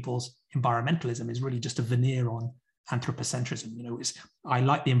many people's environmentalism is really just a veneer on anthropocentrism. I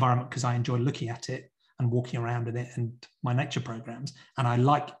like the environment because I enjoy looking at it and walking around in it and my nature programs. And I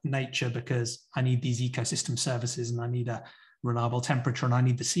like nature because I need these ecosystem services and I need a reliable temperature and I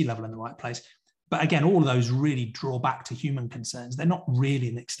need the sea level in the right place. But again, all of those really draw back to human concerns. They're not really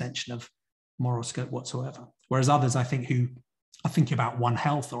an extension of moral scope whatsoever. Whereas others, I think, who are thinking about One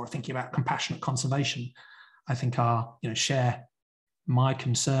Health or are thinking about compassionate conservation, I think share my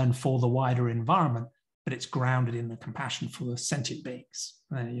concern for the wider environment, but it's grounded in the compassion for the sentient beings.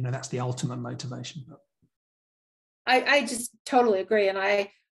 That's the ultimate motivation. I just totally agree. And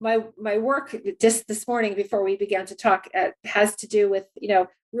my work just this morning before we began to talk has to do with,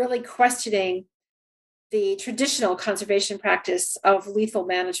 really questioning the traditional conservation practice of lethal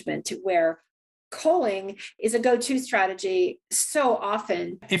management, where culling is a go-to strategy so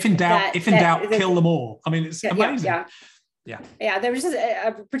often. If in doubt, kill them all. I mean, it's amazing. Yeah. There was just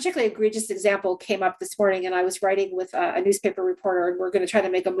a particularly egregious example came up this morning, and I was writing with a newspaper reporter, and we're going to try to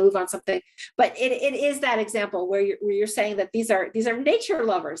make a move on something. But it is that example where you're saying that these are nature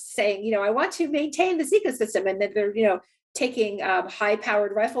lovers saying, I want to maintain this ecosystem, and then they're taking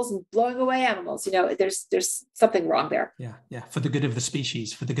high-powered rifles and blowing away animals. There's something wrong there. Yeah. For the good of the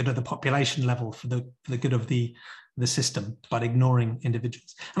species, for the good of the population level, for the good of the system, but ignoring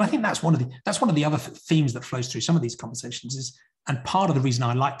individuals. And I think that's one of the other themes that flows through some of these conversations is, and part of the reason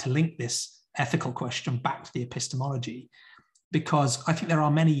I like to link this ethical question back to the epistemology, because I think there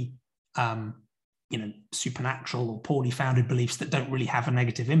are many supernatural or poorly founded beliefs that don't really have a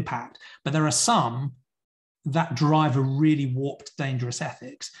negative impact, but there are some that drive a really warped, dangerous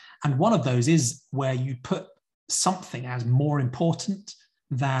ethics. And one of those is where you put something as more important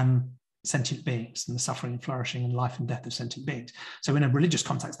than sentient beings and the suffering and flourishing and life and death of sentient beings. So in a religious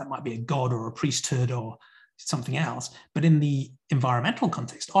context, that might be a god or a priesthood or something else. But in the environmental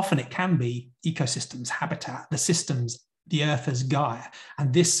context, often it can be ecosystems, habitat, the systems, the earth as Gaia.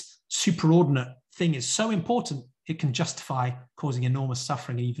 And this superordinate thing is so important, it can justify causing enormous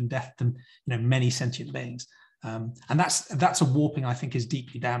suffering and even death to many sentient beings. And that's a warping I think is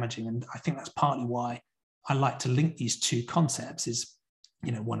deeply damaging. And I think that's partly why I like to link these two concepts is,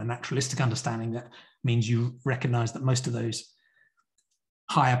 one, a naturalistic understanding that means you recognize that most of those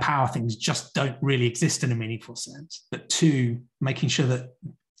higher power things just don't really exist in a meaningful sense. But two, making sure that,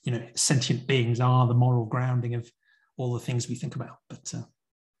 sentient beings are the moral grounding of all the things we think about. But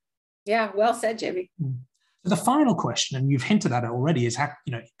yeah, well said, Jamie. The final question, and you've hinted at it already, is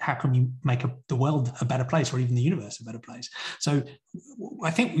how can you make the world a better place, or even the universe a better place? So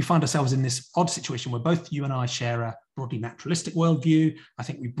I think we find ourselves in this odd situation where both you and I share a broadly naturalistic worldview. I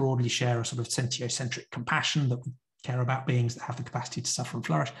think we broadly share a sort of sentiocentric compassion that we care about beings that have the capacity to suffer and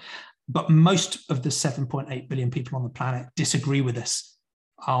flourish. But most of the 7.8 billion people on the planet disagree with us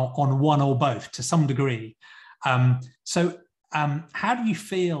on one or both to some degree. So how do you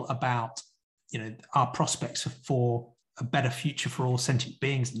feel about our prospects for a better future for all sentient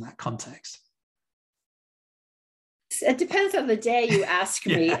beings in that context? It depends on the day you ask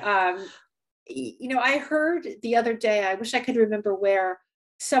me. I heard the other day, I wish I could remember where,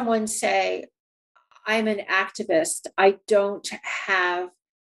 someone say, I'm an activist. I don't have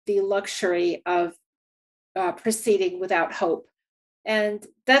the luxury of proceeding without hope. And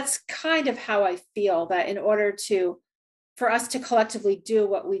that's kind of how I feel, that in order for us to collectively do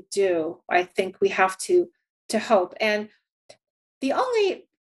what we do, I think we have to hope. And the only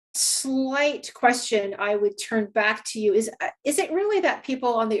slight question I would turn back to you is it really that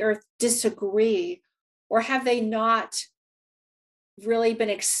people on the earth disagree, or have they not really been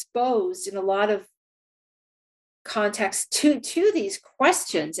exposed in a lot of contexts to these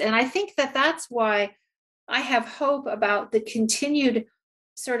questions? And I think that's why I have hope about the continued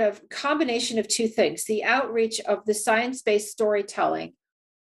sort of combination of two things: the outreach of the science-based storytelling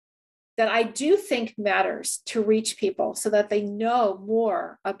that I do think matters to reach people so that they know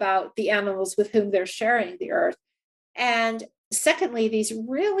more about the animals with whom they're sharing the earth. And secondly, these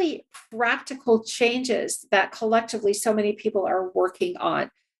really practical changes that collectively so many people are working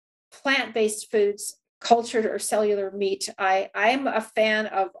on. Plant-based foods, cultured or cellular meat. I'm a fan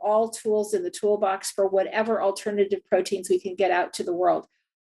of all tools in the toolbox for whatever alternative proteins we can get out to the world.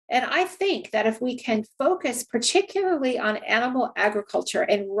 And I think that if we can focus particularly on animal agriculture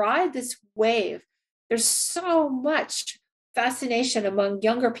and ride this wave, there's so much fascination among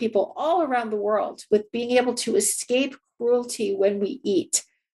younger people all around the world with being able to escape cruelty when we eat.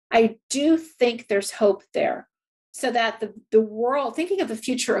 I do think there's hope there, so that the world, thinking of the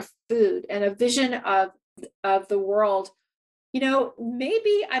future of food and a vision of the world,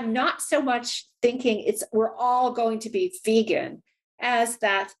 maybe I'm not so much thinking we're all going to be vegan, as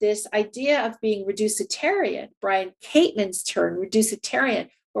that this idea of being reducitarian, Brian Cateman's term, reducitarian,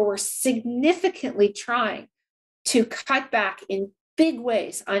 where we're significantly trying to cut back in big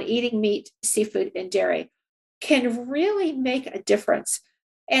ways on eating meat, seafood, and dairy, can really make a difference.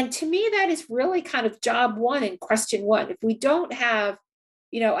 And to me, that is really kind of job one and question one. If we don't have,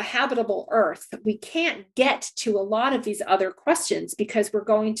 a habitable earth, we can't get to a lot of these other questions, because we're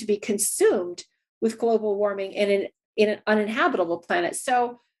going to be consumed with global warming in an uninhabitable planet.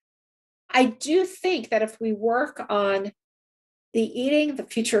 So I do think that if we work on the eating, the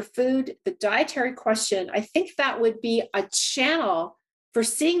future of food, the dietary question, I think that would be a channel for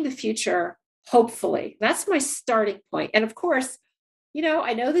seeing the future, hopefully. That's my starting point. And of course,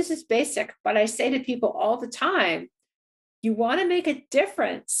 I know this is basic, but I say to people all the time, you want to make a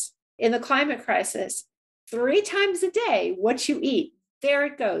difference in the climate crisis, 3 times a day, what you eat, there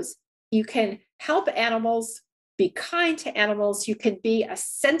it goes. You can help animals, be kind to animals. You can be a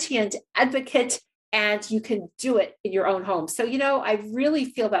sentient advocate, and you can do it in your own home. So, I really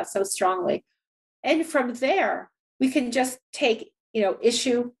feel that so strongly. And from there, we can just take,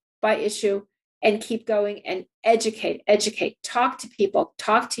 issue by issue and keep going and educate, talk to people,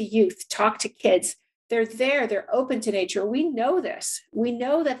 talk to youth, talk to kids. They're there, they're open to nature. We know this. We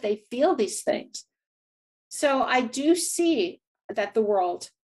know that they feel these things. So I do see that the world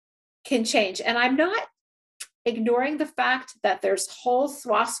can change. And I'm not ignoring the fact that there's whole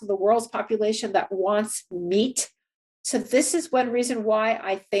swaths of the world's population that wants meat. So this is one reason why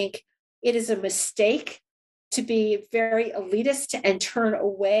I think it is a mistake to be very elitist and turn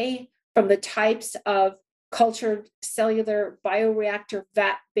away from the types of cultured cellular bioreactor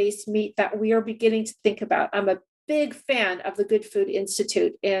vat-based meat that we are beginning to think about. I'm a big fan of the Good Food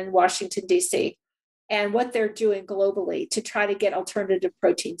Institute in Washington, D.C., and what they're doing globally to try to get alternative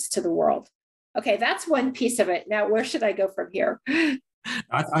proteins to the world. Okay, that's one piece of it. Now, where should I go from here?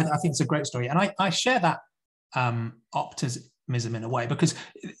 I think it's a great story. And I share that optimism in a way, because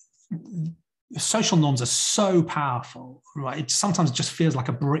social norms are so powerful, right? It sometimes just feels like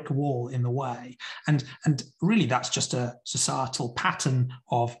a brick wall in the way. And really, that's just a societal pattern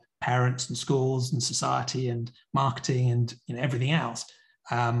of parents and schools and society and marketing and everything else.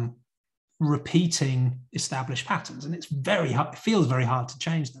 Repeating established patterns, and it feels very hard to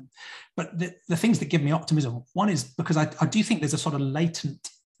change them. But the things that give me optimism, one is because I do think there's a sort of latent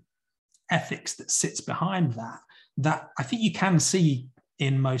ethics that sits behind that I think you can see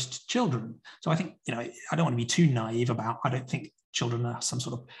in most children. So I think, I don't want to be too naive I don't think children are some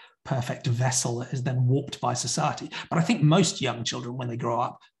sort of perfect vessel that is then warped by society. But I think most young children, when they grow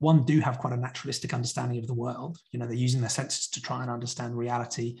up, do have quite a naturalistic understanding of the world. They're using their senses to try and understand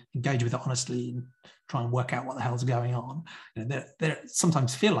reality, engage with it honestly, and try and work out what the hell's going on. They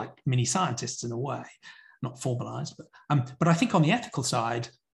sometimes feel like mini scientists in a way, not formalized. But I think on the ethical side,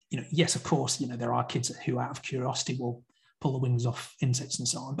 yes, of course, there are kids who out of curiosity will pull the wings off insects and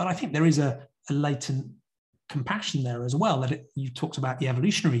so on. But I think there is a latent compassion there as well, that you talked about the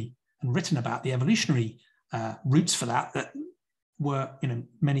evolutionary and written about the evolutionary roots for that were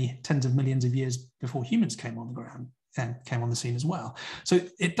many tens of millions of years before humans came on the ground and came on the scene as well. So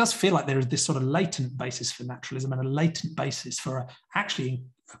it does feel like there is this sort of latent basis for naturalism and a latent basis for actually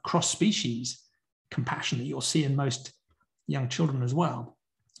a cross-species compassion that you'll see in most young children as well.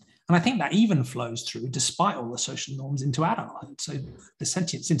 And I think that even flows through, despite all the social norms, into adulthood. So the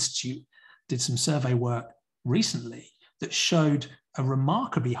Sentience Institute did some survey work recently that showed a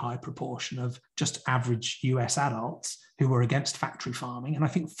remarkably high proportion of just average US adults who were against factory farming, and I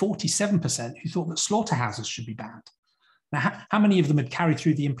think 47% who thought that slaughterhouses should be banned. Now, how many of them had carried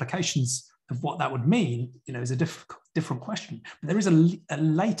through the implications of what that would mean, is a different question. But there is a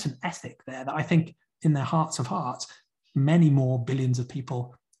latent ethic there that I think in their hearts of hearts, many more billions of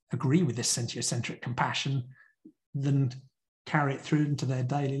people agree with this sentiocentric compassion than carry it through into their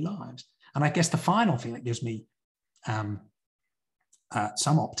daily lives. And I guess the final thing that gives me some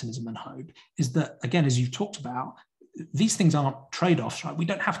optimism and hope is that, again, as you've talked about, these things aren't trade-offs, right? We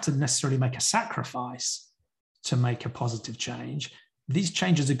don't have to necessarily make a sacrifice to make a positive change. These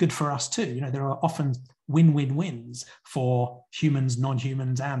changes are good for us too. There are often win-win-wins for humans,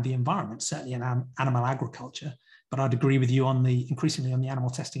 non-humans, and the environment, certainly in animal agriculture. But I'd agree with you increasingly on the animal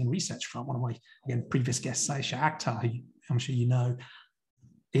testing and research front. One of my, again, previous guests, Saisha Akhtar, who I'm sure you know.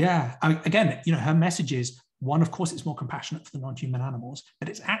 Yeah, again, her message is, one, of course, it's more compassionate for the non-human animals, but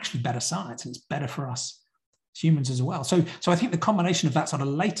it's actually better science and it's better for us humans as well. So I think the combination of that sort of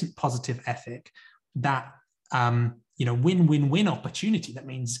latent positive ethic, that win-win-win opportunity, that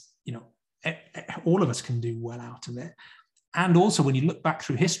means all of us can do well out of it. And also when you look back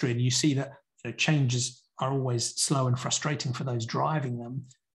through history and you see that changes are always slow and frustrating for those driving them,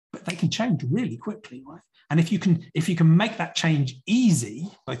 but they can change really quickly, right? And if you can make that change easy,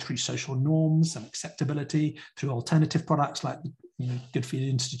 both through social norms and acceptability, through alternative products like Good Food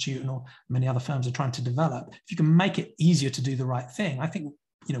Institute and many other firms are trying to develop, if you can make it easier to do the right thing, I think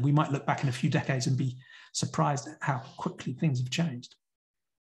we might look back in a few decades and be surprised at how quickly things have changed.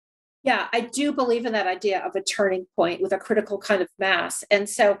 Yeah, I do believe in that idea of a turning point with a critical kind of mass. And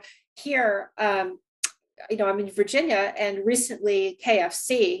so here, I'm in Virginia, and recently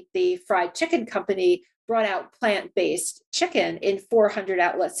KFC, the fried chicken company, brought out plant-based chicken in 400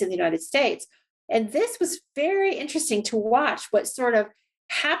 outlets in the United States. And this was very interesting to watch what sort of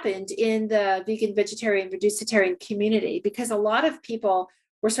happened in the vegan, vegetarian, reducitarian community, because a lot of people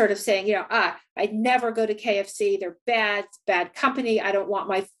we're sort of saying, I'd never go to KFC. They're bad company. I don't want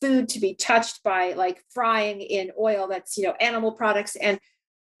my food to be touched by like frying in oil that's, animal products. And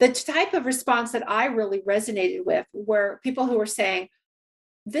the type of response that I really resonated with were people who were saying,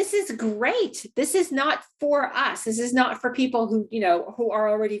 this is great. This is not for us. This is not for people who are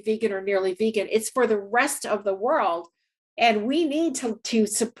already vegan or nearly vegan. It's for the rest of the world. And we need to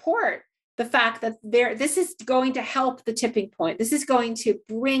support the fact that this is going to help the tipping point. This is going to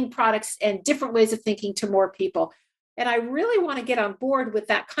bring products and different ways of thinking to more people. And I really want to get on board with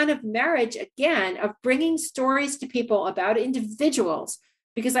that kind of marriage again of bringing stories to people about individuals,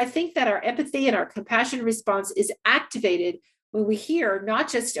 because I think that our empathy and our compassion response is activated when we hear not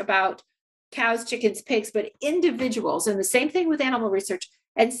just about cows, chickens, pigs, but individuals. And the same thing with animal research,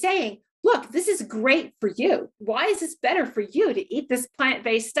 and saying, look, this is great for you. Why is this better for you to eat this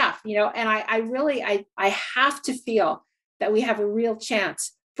plant-based stuff? And I have to feel that we have a real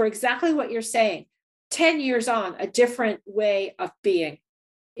chance for exactly what you're saying, 10 years on, a different way of being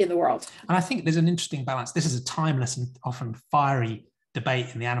in the world. And I think there's an interesting balance. This is a timeless and often fiery debate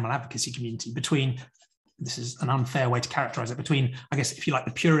in the animal advocacy community between, this is an unfair way to characterize it, between, I guess, if you like,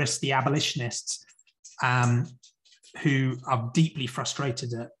 the purists, the abolitionists, who are deeply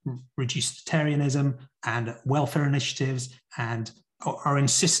frustrated at reduced vegetarianism and welfare initiatives and are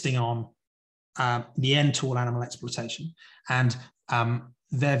insisting on the end to all animal exploitation. And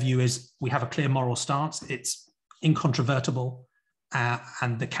their view is we have a clear moral stance, it's incontrovertible,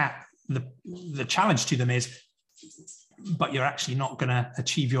 and the challenge to them is, but you're actually not going to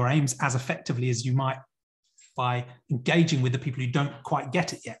achieve your aims as effectively as you might by engaging with the people who don't quite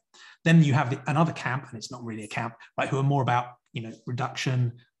get it yet. Then you have another camp, and it's not really a camp, right, who are more about,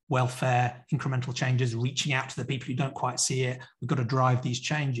 reduction, welfare, incremental changes, reaching out to the people who don't quite see it. We've got to drive these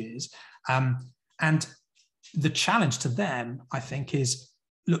changes. And the challenge to them, I think, is,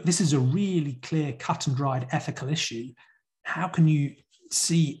 look, this is a really clear, cut and dried ethical issue. How can you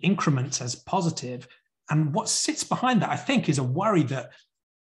see increments as positive? And what sits behind that, I think, is a worry that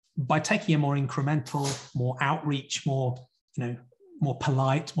by taking a more incremental, more outreach, more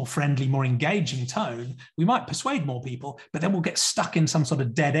polite, more friendly, more engaging tone, we might persuade more people, but then we'll get stuck in some sort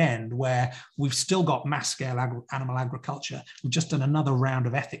of dead end where we've still got mass-scale animal agriculture. We've just done another round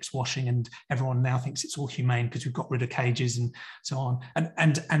of ethics washing, and everyone now thinks it's all humane because we've got rid of cages and so on.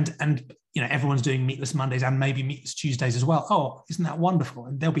 And everyone's doing meatless Mondays and maybe meatless Tuesdays as well. Oh, isn't that wonderful?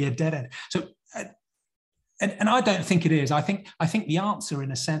 And there'll be a dead end. So, and I don't think it is. I think the answer,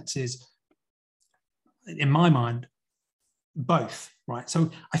 in a sense, is, in my mind, both, right?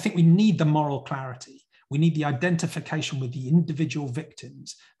 So I think we need the moral clarity. We need the identification with the individual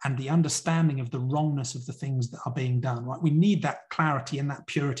victims and the understanding of the wrongness of the things that are being done, right? We need that clarity and that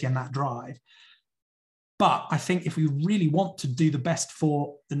purity and that drive. But I think if we really want to do the best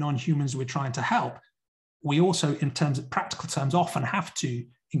for the non-humans we're trying to help, we also, in terms of practical terms, often have to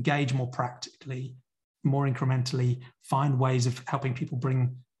engage more practically, more incrementally, find ways of helping people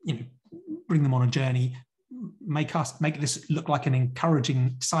bring them on a journey, make this look like an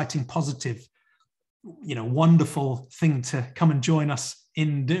encouraging, exciting, positive, wonderful thing to come and join us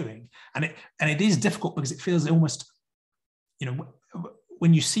in doing. And it is difficult because it feels almost,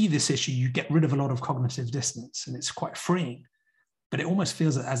 when you see this issue, you get rid of a lot of cognitive dissonance, and it's quite freeing. But it almost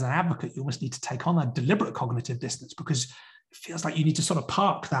feels that as an advocate, you almost need to take on that deliberate cognitive dissonance, because it feels like you need to sort of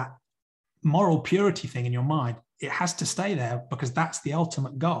park that moral purity thing in your mind. It has to stay there because that's the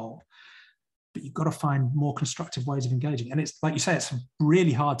ultimate goal. But you've got to find more constructive ways of engaging. And it's like you say, it's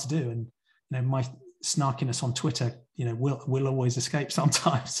really hard to do. And my snarkiness on Twitter, will always escape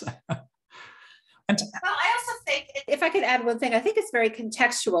sometimes. Well, I also think, if I could add one thing, I think it's very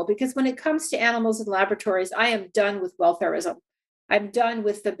contextual, because when it comes to animals in laboratories, I am done with welfareism. I'm done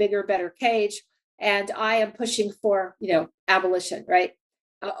with the bigger, better cage, and I am pushing for, abolition, right?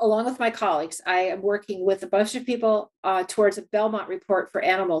 Along with my colleagues, I am working with a bunch of people towards a Belmont report for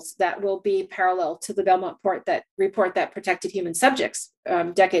animals that will be parallel to the Belmont report that protected human subjects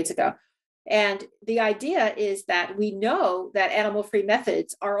decades ago. And the idea is that we know that animal-free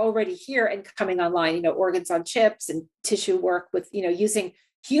methods are already here and coming online, organs on chips and tissue work with, using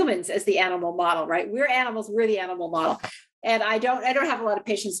humans as the animal model, right? We're animals, we're the animal model. And I don't have a lot of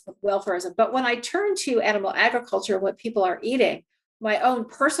patience with welfareism. But when I turn to animal agriculture and what people are eating, my own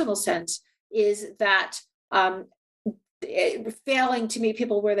personal sense is that failing to meet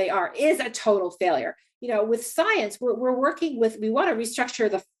people where they are is a total failure. With science, we're working with, we want to restructure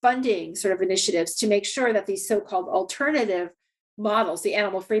the funding sort of initiatives to make sure that these so-called alternative models, the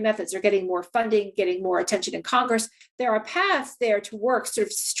animal-free methods, are getting more funding, getting more attention in Congress. There are paths there to work sort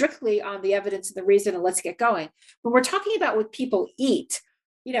of strictly on the evidence and the reason, and let's get going. When we're talking about what people eat,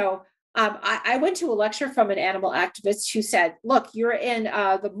 I went to a lecture from an animal activist who said, look, you're in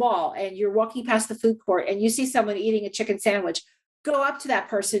the mall and you're walking past the food court and you see someone eating a chicken sandwich. Go up to that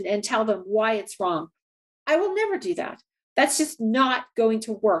person and tell them why it's wrong. I will never do that. That's just not going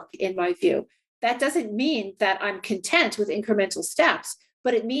to work in my view. That doesn't mean that I'm content with incremental steps,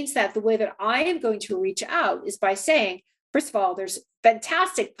 but it means that the way that I am going to reach out is by saying, first of all, there's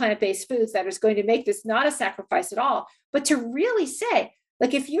fantastic plant-based foods that is going to make this not a sacrifice at all, but to really say,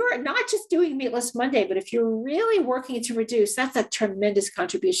 like, if you're not just doing Meatless Monday, but if you're really working to reduce, that's a tremendous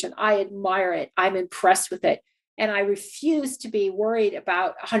contribution. I admire it. I'm impressed with it. And I refuse to be worried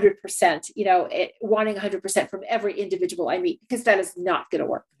about 100%, wanting 100% from every individual I meet, because that is not going to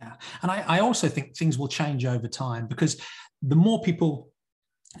work. Yeah. And I also think things will change over time, because the more people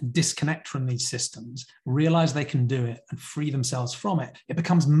disconnect from these systems, realize they can do it and free themselves from it, it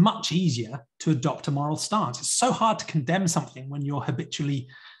becomes much easier to adopt a moral stance. It's so hard to condemn something when you're habitually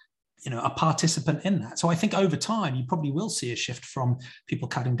a participant in that. So I think over time, you probably will see a shift from people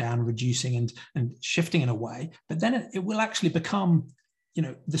cutting down, reducing and shifting in a way, but then it will actually become,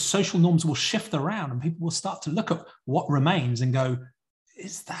 the social norms will shift around and people will start to look at what remains and go,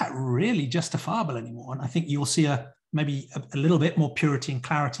 is that really justifiable anymore? And I think you'll see maybe a little bit more purity and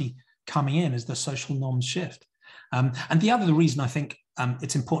clarity coming in as the social norms shift. And the reason I think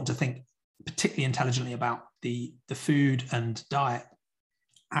it's important to think particularly intelligently about the food and diet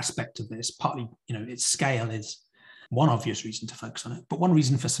aspect of this, partly, its scale is one obvious reason to focus on it, but one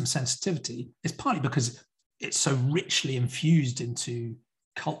reason for some sensitivity is partly because it's so richly infused into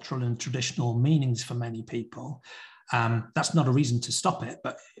cultural and traditional meanings for many people. That's not a reason to stop it,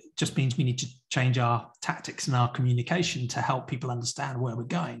 but it just means we need to change our tactics and our communication to help people understand where we're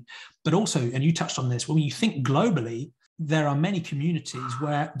going. But also, and you touched on this, when you think globally, there are many communities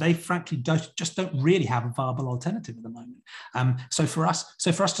where they frankly don't really have a viable alternative at the moment. So for us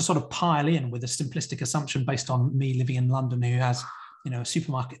to sort of pile in with a simplistic assumption based on me living in London, who has a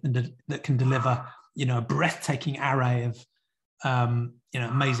supermarket that can deliver a breathtaking array of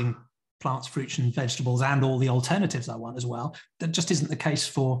amazing plants, fruits and vegetables and all the alternatives I want as well, that just isn't the case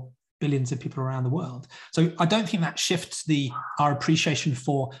for billions of people around the world. So I don't think that shifts our appreciation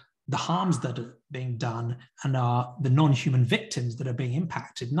for the harms that are being done and the non-human victims that are being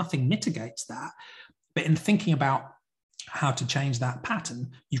impacted. Nothing mitigates that. But in thinking about how to change that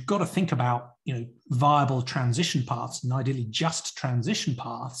pattern, you've got to think about viable transition paths, and ideally just transition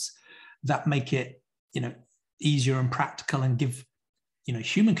paths that make it easier and practical and give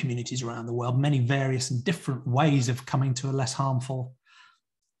human communities around the world many various and different ways of coming to a less harmful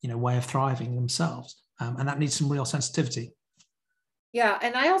way of thriving themselves. And that needs some real sensitivity. Yeah,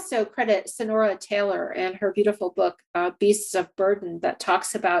 and I also credit Sonora Taylor and her beautiful book, Beasts of Burden, that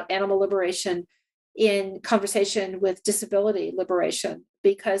talks about animal liberation in conversation with disability liberation,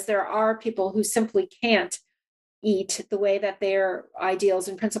 because there are people who simply can't eat the way that their ideals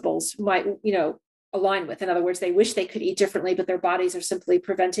and principles might, align with. In other words, they wish they could eat differently, but their bodies are simply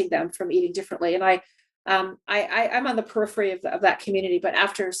preventing them from eating differently. And I'm on the periphery of that community, but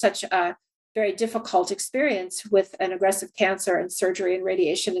after such a very difficult experience with an aggressive cancer and surgery and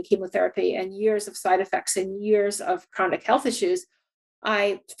radiation and chemotherapy and years of side effects and years of chronic health issues,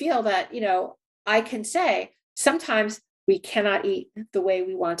 I feel that, I can say sometimes we cannot eat the way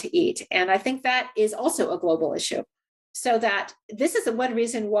we want to eat. And I think that is also a global issue. So that this is one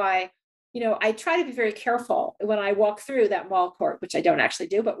reason why, I try to be very careful when I walk through that mall court, which I don't actually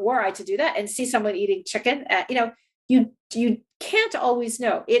do, but were I to do that and see someone eating chicken, you can't always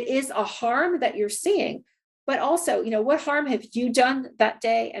know. It is a harm that you're seeing, but also, what harm have you done that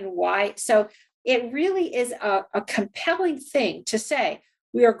day and why? So it really is a compelling thing to say,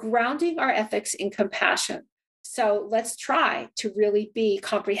 we are grounding our ethics in compassion. So let's try to really be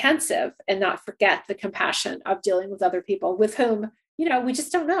comprehensive and not forget the compassion of dealing with other people with whom, we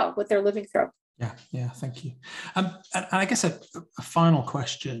just don't know what they're living through. Yeah, thank you. And I guess a final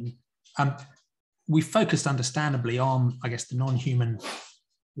question. We focused understandably on, I guess, the non-human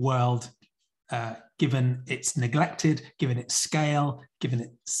world, given it's neglected, given its scale, given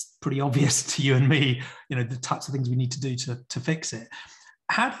it's pretty obvious to you and me, the types of things we need to do to fix it.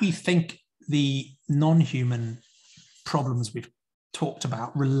 How do you think the non-human problems we've talked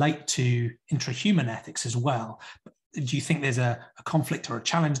about relate to intrahuman ethics as well? Do you think there's a conflict or a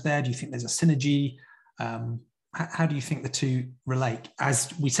challenge there? Do you think there's a synergy? How do you think the two relate?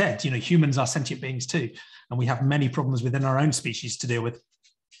 As we said, humans are sentient beings too, and we have many problems within our own species to deal with.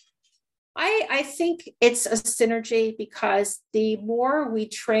 I think it's a synergy, because the more we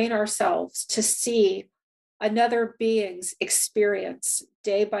train ourselves to see another being's experience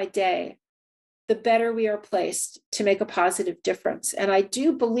day by day, the better we are placed to make a positive difference. And I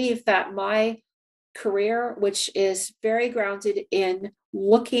do believe that my career, which is very grounded in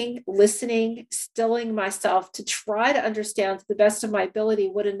looking, listening, stilling myself to try to understand to the best of my ability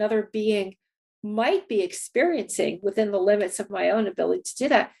what another being might be experiencing within the limits of my own ability to do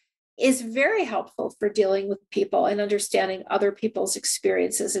that, is very helpful for dealing with people and understanding other people's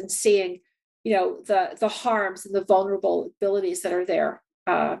experiences and seeing, the harms and the vulnerabilities that are there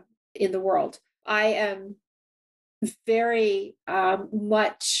in the world. I am very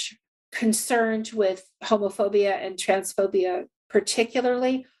much concerned with homophobia and transphobia,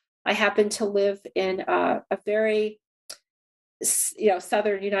 particularly. I happen to live in a very,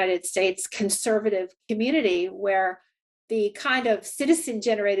 Southern United States conservative community where the kind of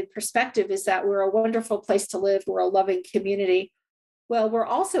citizen-generated perspective is that we're a wonderful place to live, we're a loving community. Well, we're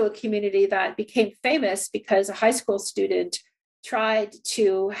also a community that became famous because a high school student tried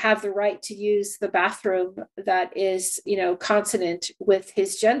to have the right to use the bathroom that is, consonant with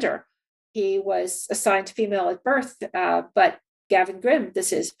his gender. He was assigned female at birth, but Gavin Grimm,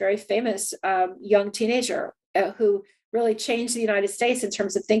 this is very famous young teenager who really changed the United States in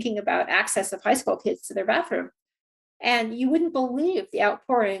terms of thinking about access of high school kids to their bathroom. And you wouldn't believe the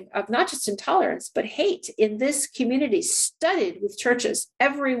outpouring of not just intolerance, but hate in this community, studded with churches.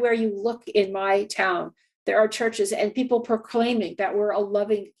 Everywhere you look in my town, there are churches and people proclaiming that we're a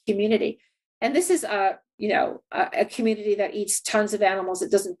loving community. And this is a community that eats tons of animals.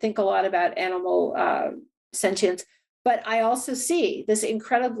 It doesn't think a lot about animal sentience. But I also see this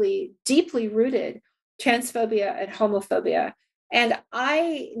incredibly deeply rooted transphobia and homophobia. And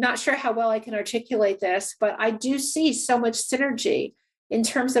I'm not sure how well I can articulate this, but I do see so much synergy in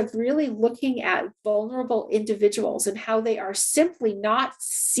terms of really looking at vulnerable individuals and how they are simply not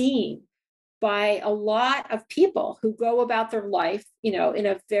seen by a lot of people who go about their life, in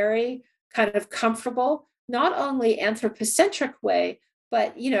a very kind of comfortable, not only anthropocentric way,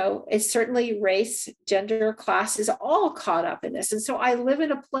 but, it's certainly race, gender, class is all caught up in this. And so I live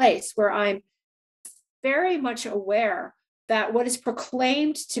in a place where I'm very much aware that what is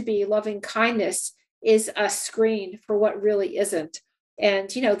proclaimed to be loving kindness is a screen for what really isn't. And,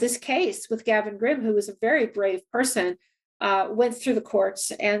 this case with Gavin Grimm, who was a very brave person, went through the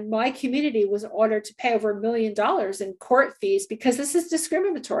courts, and my community was ordered to pay over $1 million in court fees because this is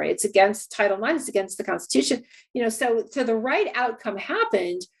discriminatory. It's against Title IX, it's against the Constitution, so the right outcome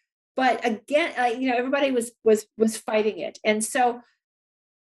happened. But again, everybody was fighting it. And so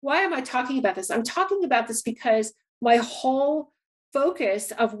why am I talking about this? I'm talking about this because my whole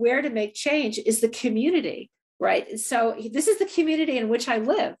focus of where to make change is the community, right? So this is the community in which I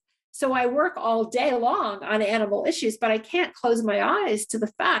live. So I work all day long on animal issues, but I can't close my eyes to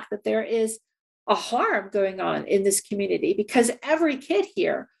the fact that there is a harm going on in this community because every kid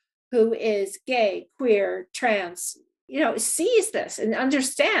here who is gay, queer, trans, sees this and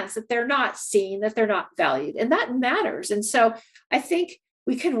understands that they're not seen, that they're not valued, and that matters. And so I think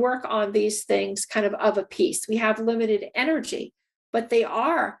we can work on these things kind of a piece. We have limited energy, but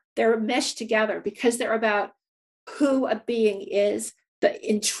they're meshed together because they're about who a being is, the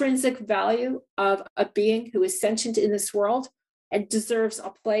intrinsic value of a being who is sentient in this world and deserves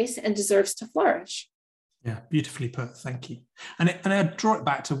a place and deserves to flourish. Yeah, beautifully put. Thank you. And I draw it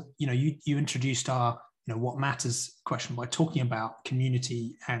back to, you introduced our, what matters question by talking about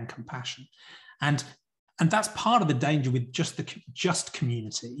community and compassion. And that's part of the danger with just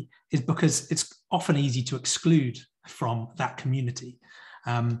community, is because it's often easy to exclude from that community.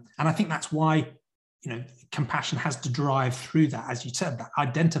 And I think that's why, compassion has to drive through that, as you said, that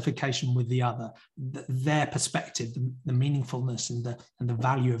identification with the other, their perspective, the meaningfulness and the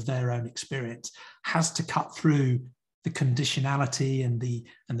value of their own experience has to cut through the conditionality and the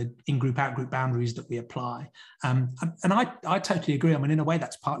in-group, out-group boundaries that we apply. And I totally agree. I mean, in a way,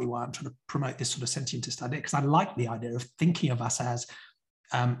 that's partly why I'm trying to promote this sort of sentientist idea, because I like the idea of thinking of us as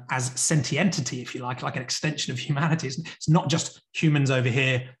sentientity, if you like an extension of humanity. It's not just humans over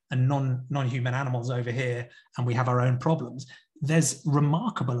here and non-human animals over here, and we have our own problems. There's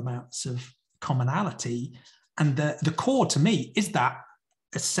remarkable amounts of commonality. And the core to me is that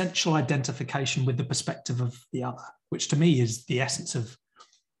essential identification with the perspective of the other, which to me is the essence of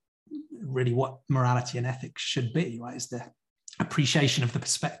really what morality and ethics should be, right? Is the appreciation of the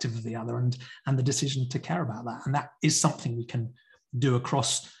perspective of the other and the decision to care about that. And that is something we can do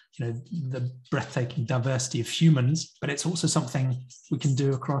across, the breathtaking diversity of humans, but it's also something we can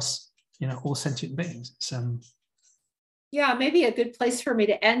do across, all sentient beings. Yeah, maybe a good place for me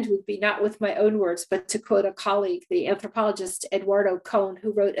to end would be not with my own words, but to quote a colleague, the anthropologist Eduardo Kohn,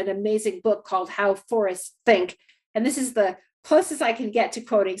 who wrote an amazing book called How Forests Think. And this is the close as I can get to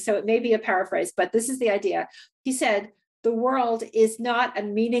quoting, so it may be a paraphrase, but this is the idea. He said, the world is not a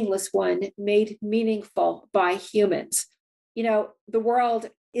meaningless one made meaningful by humans. The world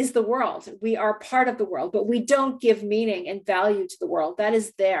is the world. We are part of the world, but we don't give meaning and value to the world. That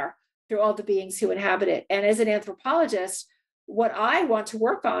is there through all the beings who inhabit it. And as an anthropologist, what I want to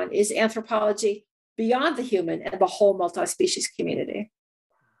work on is anthropology beyond the human and the whole multi-species community.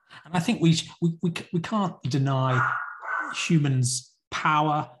 And I think we can't deny humans'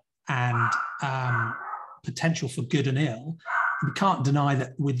 power and potential for good and ill. We can't deny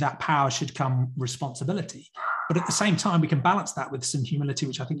that with that power should come responsibility. But at the same time, we can balance that with some humility,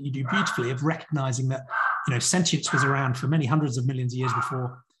 which I think you do beautifully, of recognizing that, sentience was around for many hundreds of millions of years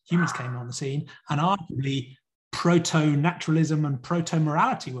before humans came on the scene, and arguably proto-naturalism and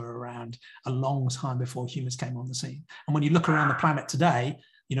proto-morality were around a long time before humans came on the scene. And when you look around the planet today,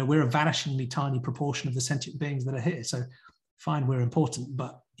 we're a vanishingly tiny proportion of the sentient beings that are here. So fine, we're important,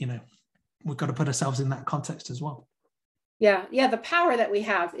 but, we've got to put ourselves in that context as well. Yeah. The power that we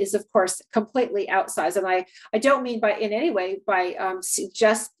have is, of course, completely outsized. And I don't mean in any way by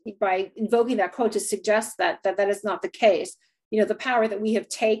invoking that quote to suggest that is not the case. The power that we have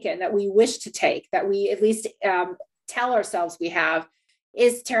taken, that we wish to take, that we at least tell ourselves we have,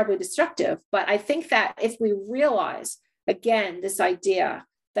 is terribly destructive. But I think that if we realize, again, this idea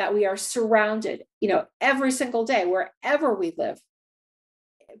that we are surrounded, every single day, wherever we live,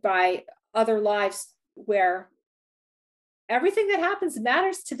 by other lives where everything that happens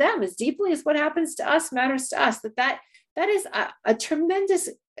matters to them as deeply as what happens to us matters to us, that is a tremendous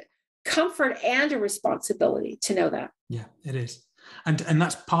comfort and a responsibility to know that. Yeah, it is. And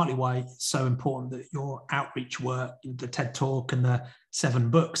that's partly why it's so important that your outreach work, the TED Talk and the 7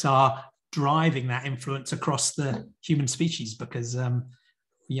 books are driving that influence across the human species, because,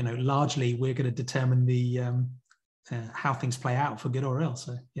 largely we're going to determine the how things play out for good or ill.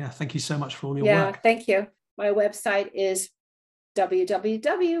 So yeah, thank you so much for all your work. Yeah, thank you. My website is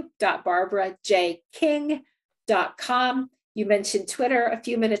www.barbarajking.com. You mentioned Twitter a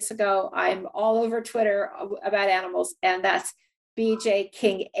few minutes ago. I'm all over Twitter about animals, and that's BJ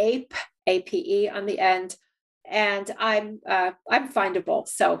King Ape, APE on the end. And I'm findable.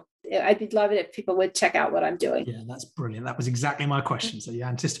 So I'd love it if people would check out what I'm doing. Yeah, that's brilliant. That was exactly my question. So you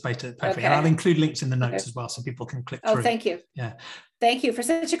anticipated it perfectly. Okay. And I'll include links in the notes as well, so people can click through. Oh, thank you. Yeah. Thank you for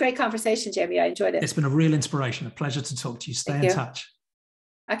such a great conversation, Jamie. I enjoyed it. It's been a real inspiration, a pleasure to talk to you. Stay in touch.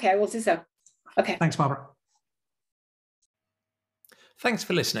 Okay, I will do so. Okay. Thanks, Barbara. Thanks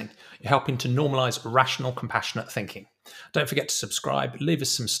for listening. You're helping to normalize rational, compassionate thinking. Don't forget to subscribe, leave us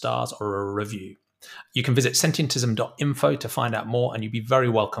some stars or a review. You can visit sentientism.info to find out more, and you'd be very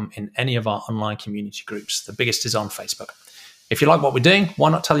welcome in any of our online community groups. The biggest is on Facebook. If you like what we're doing,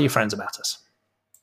 why not tell your friends about us?